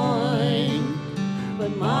Boyne.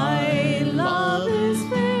 But my love is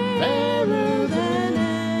fairer than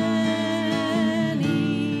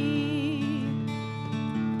any.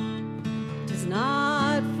 'Tis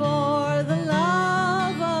not for the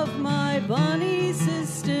love of my bonny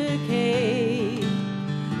sister Kay.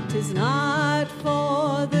 'Tis not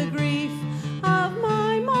for the grief of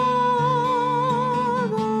my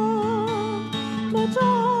mother, but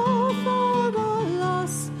all for the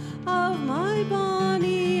loss of my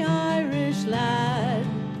bonny Irish lad,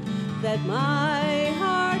 that my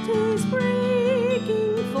heart is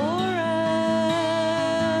breaking forever.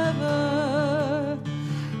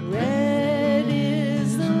 Red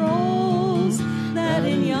is the rose that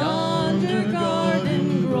in yonder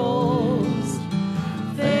garden grows.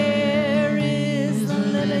 Fair is the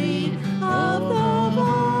lily of the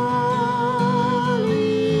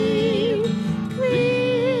valley.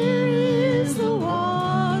 Clear is the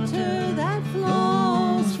water that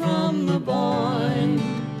flows from the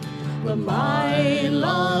but my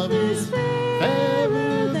love is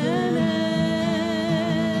fairer than any.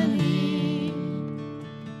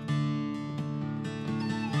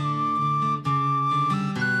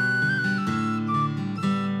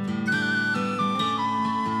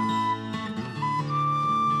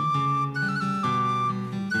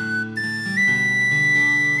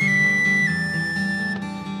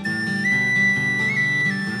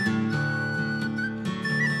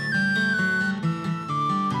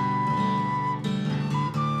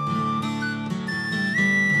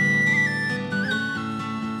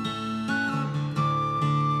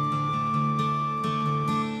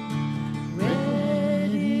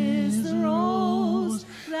 Red is the rose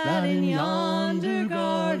that in yonder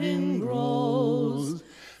garden grows.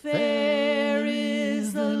 Fair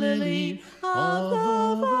is the lily of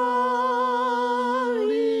the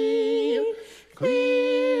valley.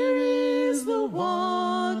 Clear is the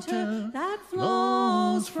water that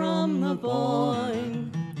flows from the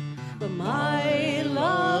Boyne. But my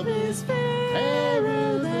love is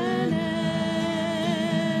fairer than any.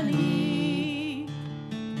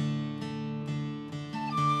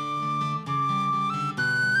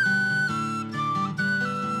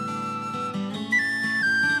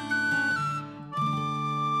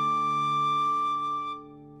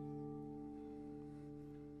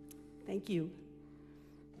 Thank you.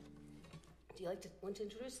 Do you want to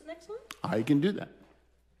introduce the next one? I can do that.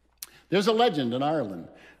 There's a legend in Ireland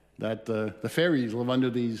that the fairies live under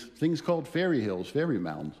these things called fairy hills, fairy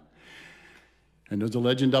mounds. And there's a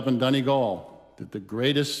legend up in Donegal that the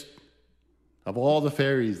greatest of all the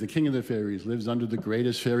fairies, the king of the fairies, lives under the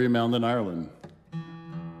greatest fairy mound in Ireland.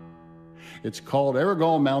 It's called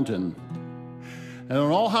Aragall Mountain. And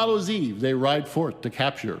on All Hallows Eve, they ride forth to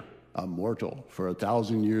capture a mortal for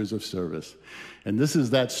 1,000 years of service. And this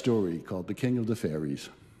is that story called The King of the Fairies.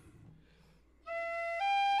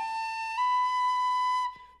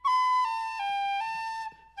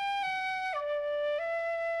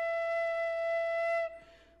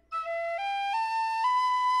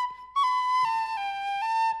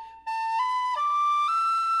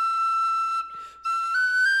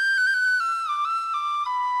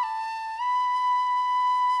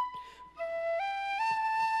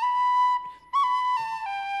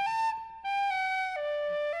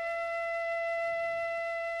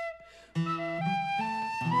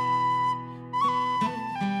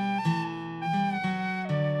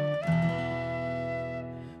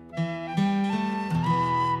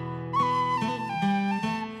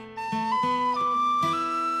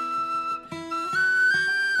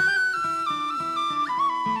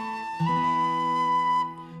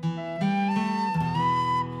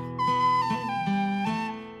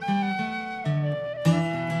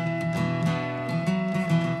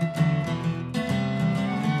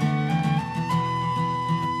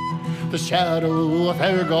 The shadow of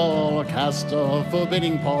Aragall cast a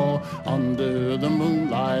forbidding pall under the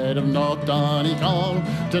moonlight of North Donegal.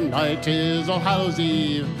 Tonight is All Hallows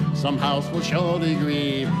Eve, some house will surely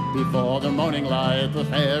grieve. Before the morning light, the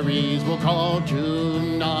fairies will call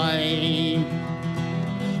tonight.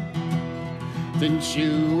 Since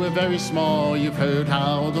you were very small, you've heard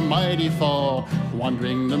how the mighty fall,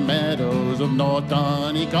 wandering the meadows of North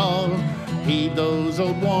Donegal. Heed those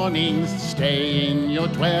old warnings, stay in your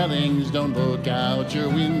dwellings, don't look out your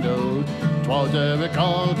window, 'twas a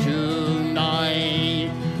call tonight.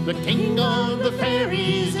 The king of the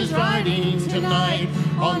fairies is riding tonight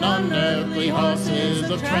on unearthly horses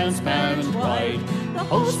of transparent white. The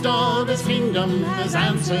host of his kingdom has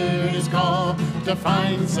answered his call to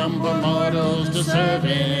find some poor mortals to serve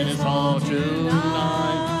in his hall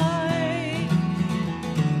tonight.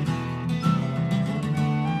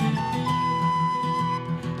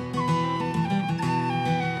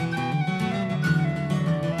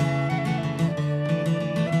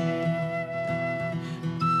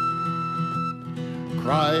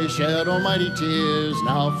 Cry, shed almighty tears,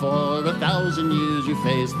 now for 1,000 years you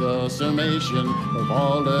face the summation of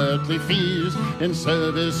all earthly fears. In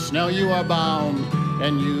service now you are bound,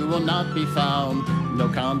 and you will not be found, no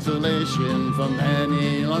consolation for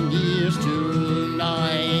many long years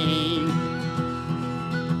tonight.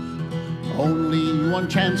 Only one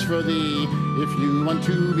chance for thee, if you want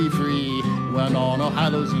to be free, when on All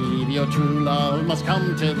Hallows Eve your true love must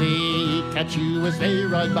come to thee. Catch you as they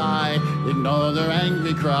ride by, ignore their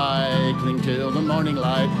angry cry, cling till the morning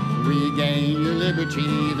light, regain your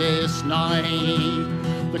liberty this night.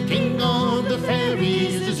 The king of the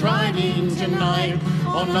fairies is riding tonight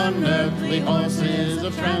on unearthly horses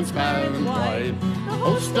of transparent white. The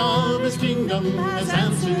host of his kingdom has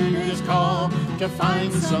answered his call to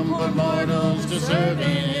find some poor mortals to serve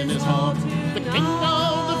in his hall. The king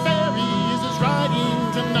of the fairies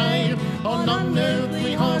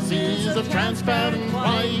unearthly horses of transparent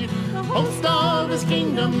white. The host of his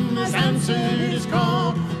kingdom has answered his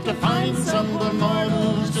call to find some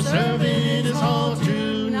mortals to serve in his hall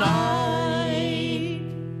tonight.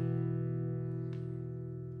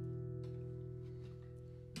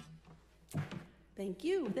 Thank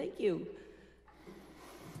you, thank you.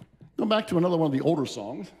 Go back to another one of the older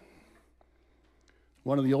songs.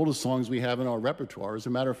 One of the oldest songs we have in our repertoire. As a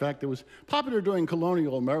matter of fact, it was popular during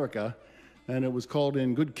colonial America, and it was called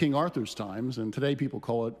In Good King Arthur's Times, and today people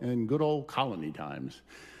call it In Good Old Colony Times.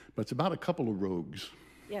 But it's about a couple of rogues.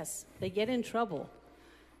 Yes, they get in trouble,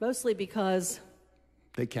 mostly because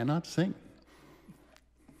they cannot sing.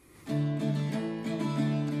 In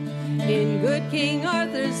good King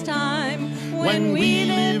Arthur's time, when we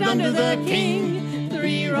lived under the king,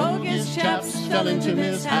 3 roguish chaps fell into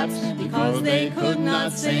mishaps because they could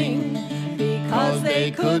not sing, because they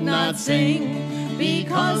could not sing,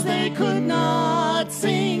 because they could not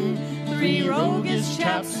sing. 3 roguish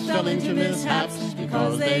chaps fell into mishaps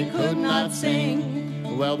because they could not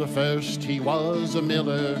sing. Well, the first he was a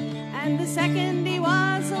miller, and the second he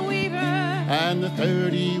was a weaver, and the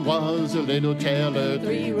third he was a little tailor.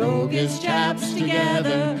 3 roguish chaps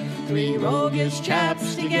together, 3 roguish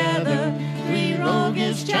chaps together, 3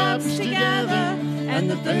 roguish chaps together, and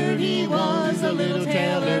the third he was a little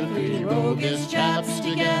tailor. 3 roguish chaps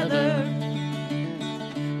together.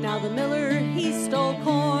 Now the miller he stole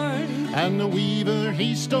corn, and the weaver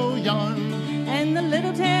he stole yarn, and the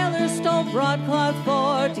little tailor stole broadcloth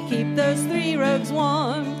for to keep those 3 rogues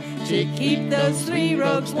warm, to keep those 3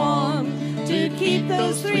 rogues warm, to keep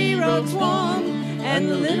those 3 rogues warm. And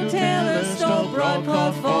the little tailor stole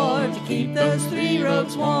broadcloth for to keep those 3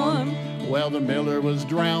 rogues warm. Well, the miller was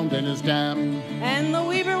drowned in his dam, and the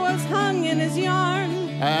weaver was hung in his yarn,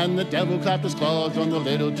 and the devil clapped his claws on the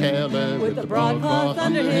little tailor with the broadcloth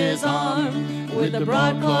under his arm, with the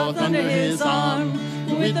broadcloth under his arm,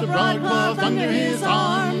 with the broadcloth under his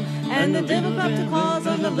arm. And the devil clapped the claws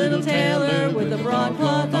on the little tailor with the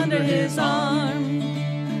broadcloth under his arm.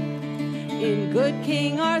 In good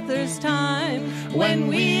King Arthur's time, when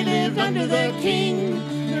we lived under the king,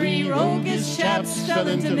 3 roguish chaps fell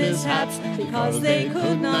into mishaps because they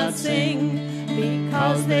could not sing,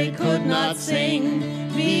 because they could not sing,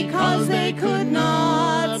 because they could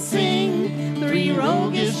not sing. 3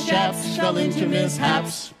 roguish chaps fell into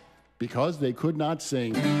mishaps because they could not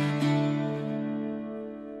sing.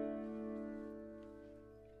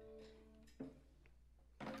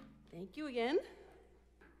 Thank you again.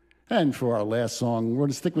 And for our last song, we're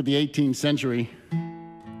going to stick with the 18th century.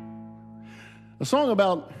 A song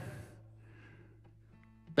about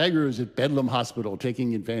beggars at Bedlam Hospital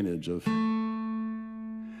taking advantage of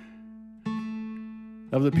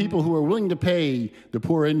the people who are willing to pay the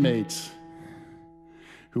poor inmates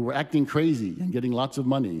who were acting crazy and getting lots of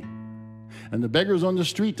money. And the beggars on the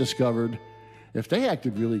street discovered if they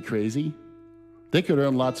acted really crazy, they could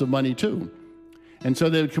earn lots of money too. And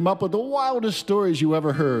so they would come up with the wildest stories you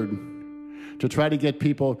ever heard to try to get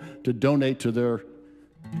people to donate to their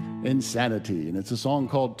insanity. And it's a song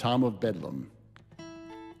called Tom of Bedlam.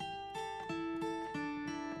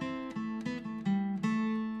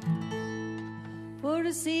 For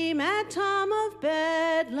to see Mad Tom of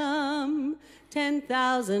Bedlam,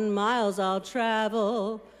 10,000 miles I'll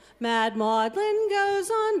travel. Mad Maudlin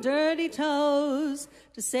goes on dirty toes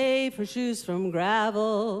to save her shoes from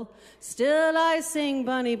gravel. Still I sing,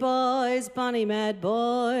 bunny boys, bonny mad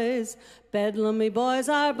boys. Bedlamy boys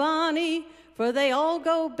are bonny, for they all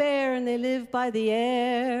go bare and they live by the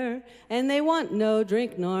air, and they want no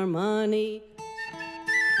drink nor money.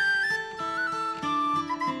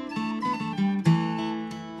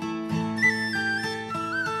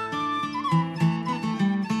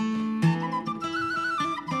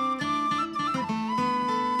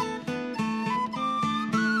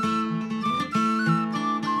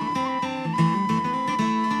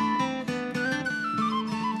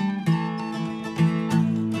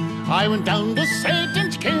 I went down to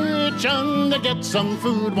Satan's kitchen to get some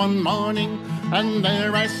food one morning, and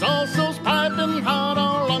there I saw souls piping hot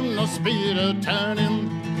all on the speed of turning.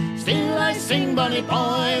 Still I sing, bunny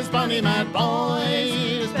boys, bunny mad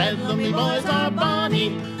boys. Bedlamy boys are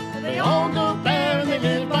bonny, they all go bare and they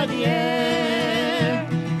live by the air,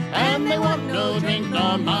 and they want no drink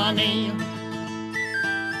nor money.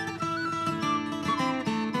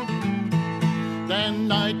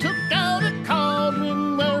 Then I took out a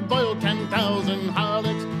cauldron where boiled 10,000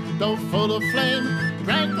 harlots, though full of flame,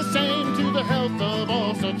 drank the same to the health of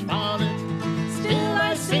all such varlets. Still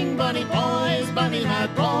I sing, bunny boys, bunny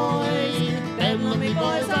mad boys. Bedlamy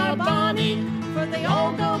boys are bonny, for they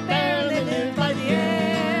all go bare, they live by the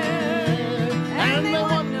air, and they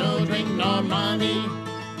want no drink nor money.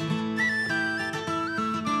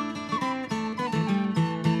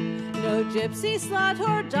 No gypsy, slut,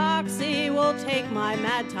 or doxy will take my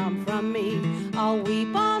mad Tom from me. I'll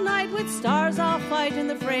weep all night with stars, I'll fight in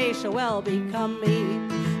the fray, shall well become me.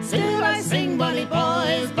 Still I sing, bonny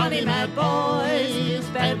boys, bonny mad boys,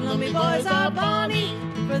 bedloomy boys are bonny,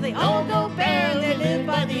 for they all go bare, they live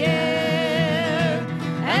by the air,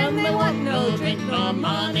 and they want no drink nor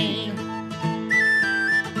money.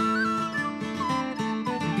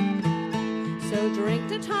 So drink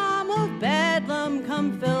to Tom of Bedlam,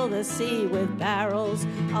 come fill the sea with barrels.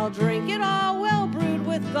 I'll drink it all well brewed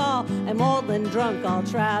with gall, and maudlin drunk I'll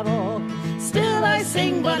travel. Still I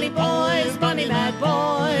sing, bonny boys, bonny mad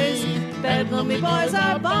boys, bedloomy boys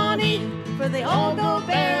are bonny, for they all go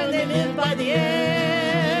bare, they live by the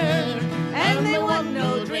air, and they want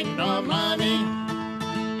no drink nor money.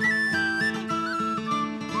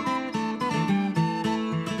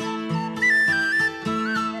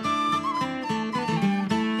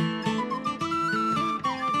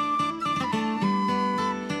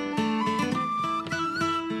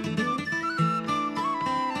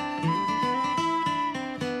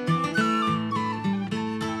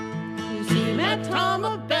 Tom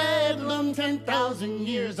of Bedlam, 10,000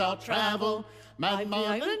 years I'll travel. My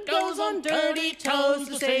mother goes on dirty toes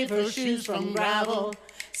to save her shoes from gravel.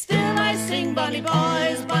 Still I sing, bonny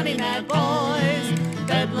boys, bonny mad boys,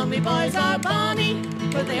 bedloomy boys are bonny,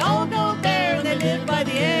 for they all go bare and they live by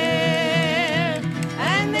the air,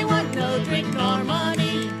 and they want no drink nor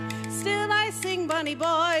money. Still I sing, bonny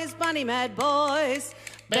boys, bonny mad boys,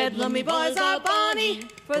 bedloomy boys are bonny,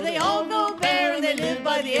 for they all go bare and they live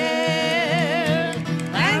by the air,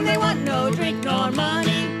 and they want no drink nor money.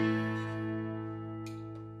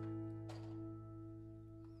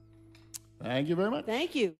 Thank you very much.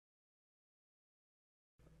 Thank you.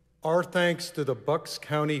 Our thanks to the Bucks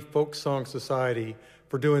County Folk Song Society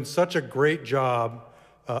for doing such a great job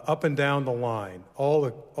up and down the line.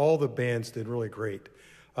 All the bands did really great.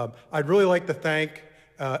 I'd really like to thank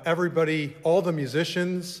everybody, all the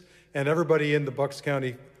musicians, and everybody in the Bucks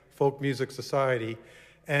County Folk Music Society,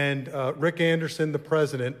 and Rick Anderson, the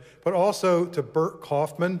president, but also to Bert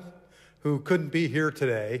Kaufman, who couldn't be here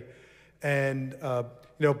today. And,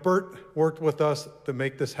 Bert worked with us to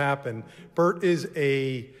make this happen. Bert is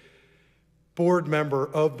a board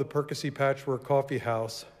member of the Perkasie Patchwork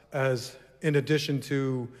Coffeehouse, as in addition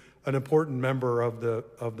to an important member of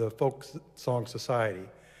the Folk Song Society.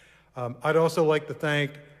 I'd also like to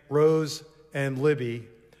thank Rose and Libby,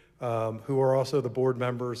 who are also the board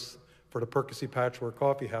members for the Perkasie Patchwork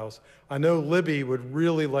Coffeehouse. I know Libby would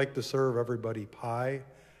really like to serve everybody pie,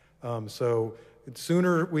 so the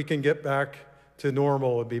sooner we can get back to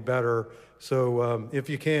normal would be better. So if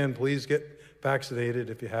you can, please get vaccinated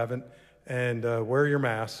if you haven't, and wear your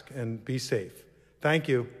mask and be safe. Thank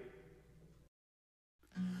you.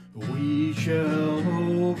 We shall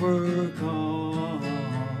overcome.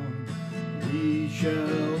 We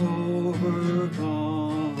shall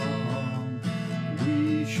overcome.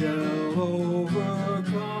 We shall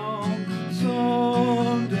overcome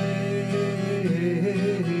someday.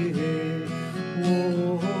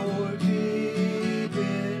 Oh, deep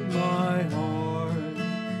in my heart,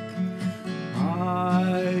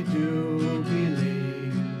 I do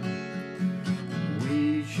believe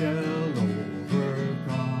we shall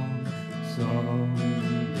overcome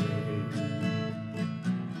someday.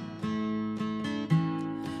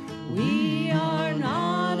 We are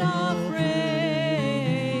not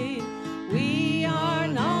afraid. We are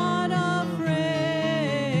not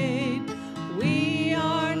afraid. We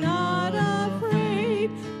are not afraid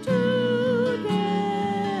today.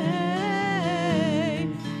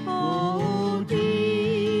 Oh,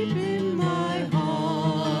 deep in my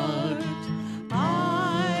heart,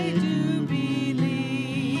 I do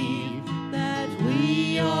believe that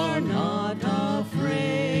we are not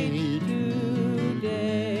afraid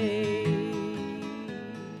today.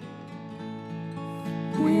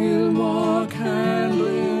 We'll walk hand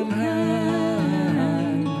in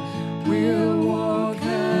hand. We'll walk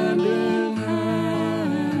hand in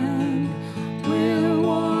hand. We'll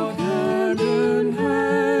walk hand in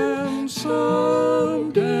hand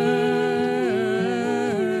someday.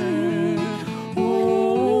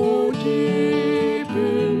 Oh, deep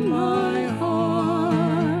in my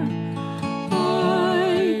heart,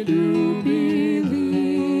 I do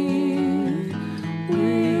believe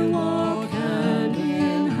we'll walk hand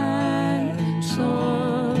in hand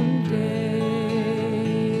someday.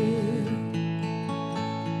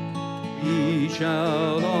 We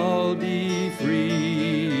shall all be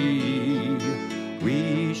free.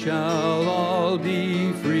 We shall all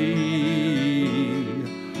be free.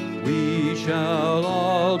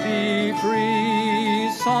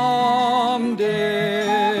 someday.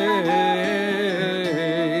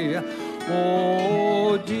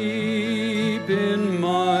 Oh, deep in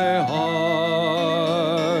my heart,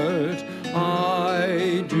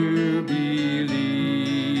 I do believe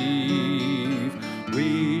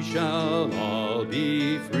we shall all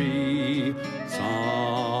be free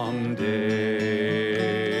someday.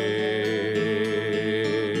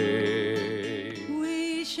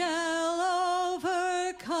 We shall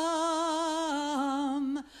overcome.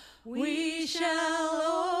 We shall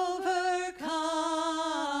overcome.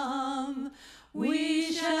 We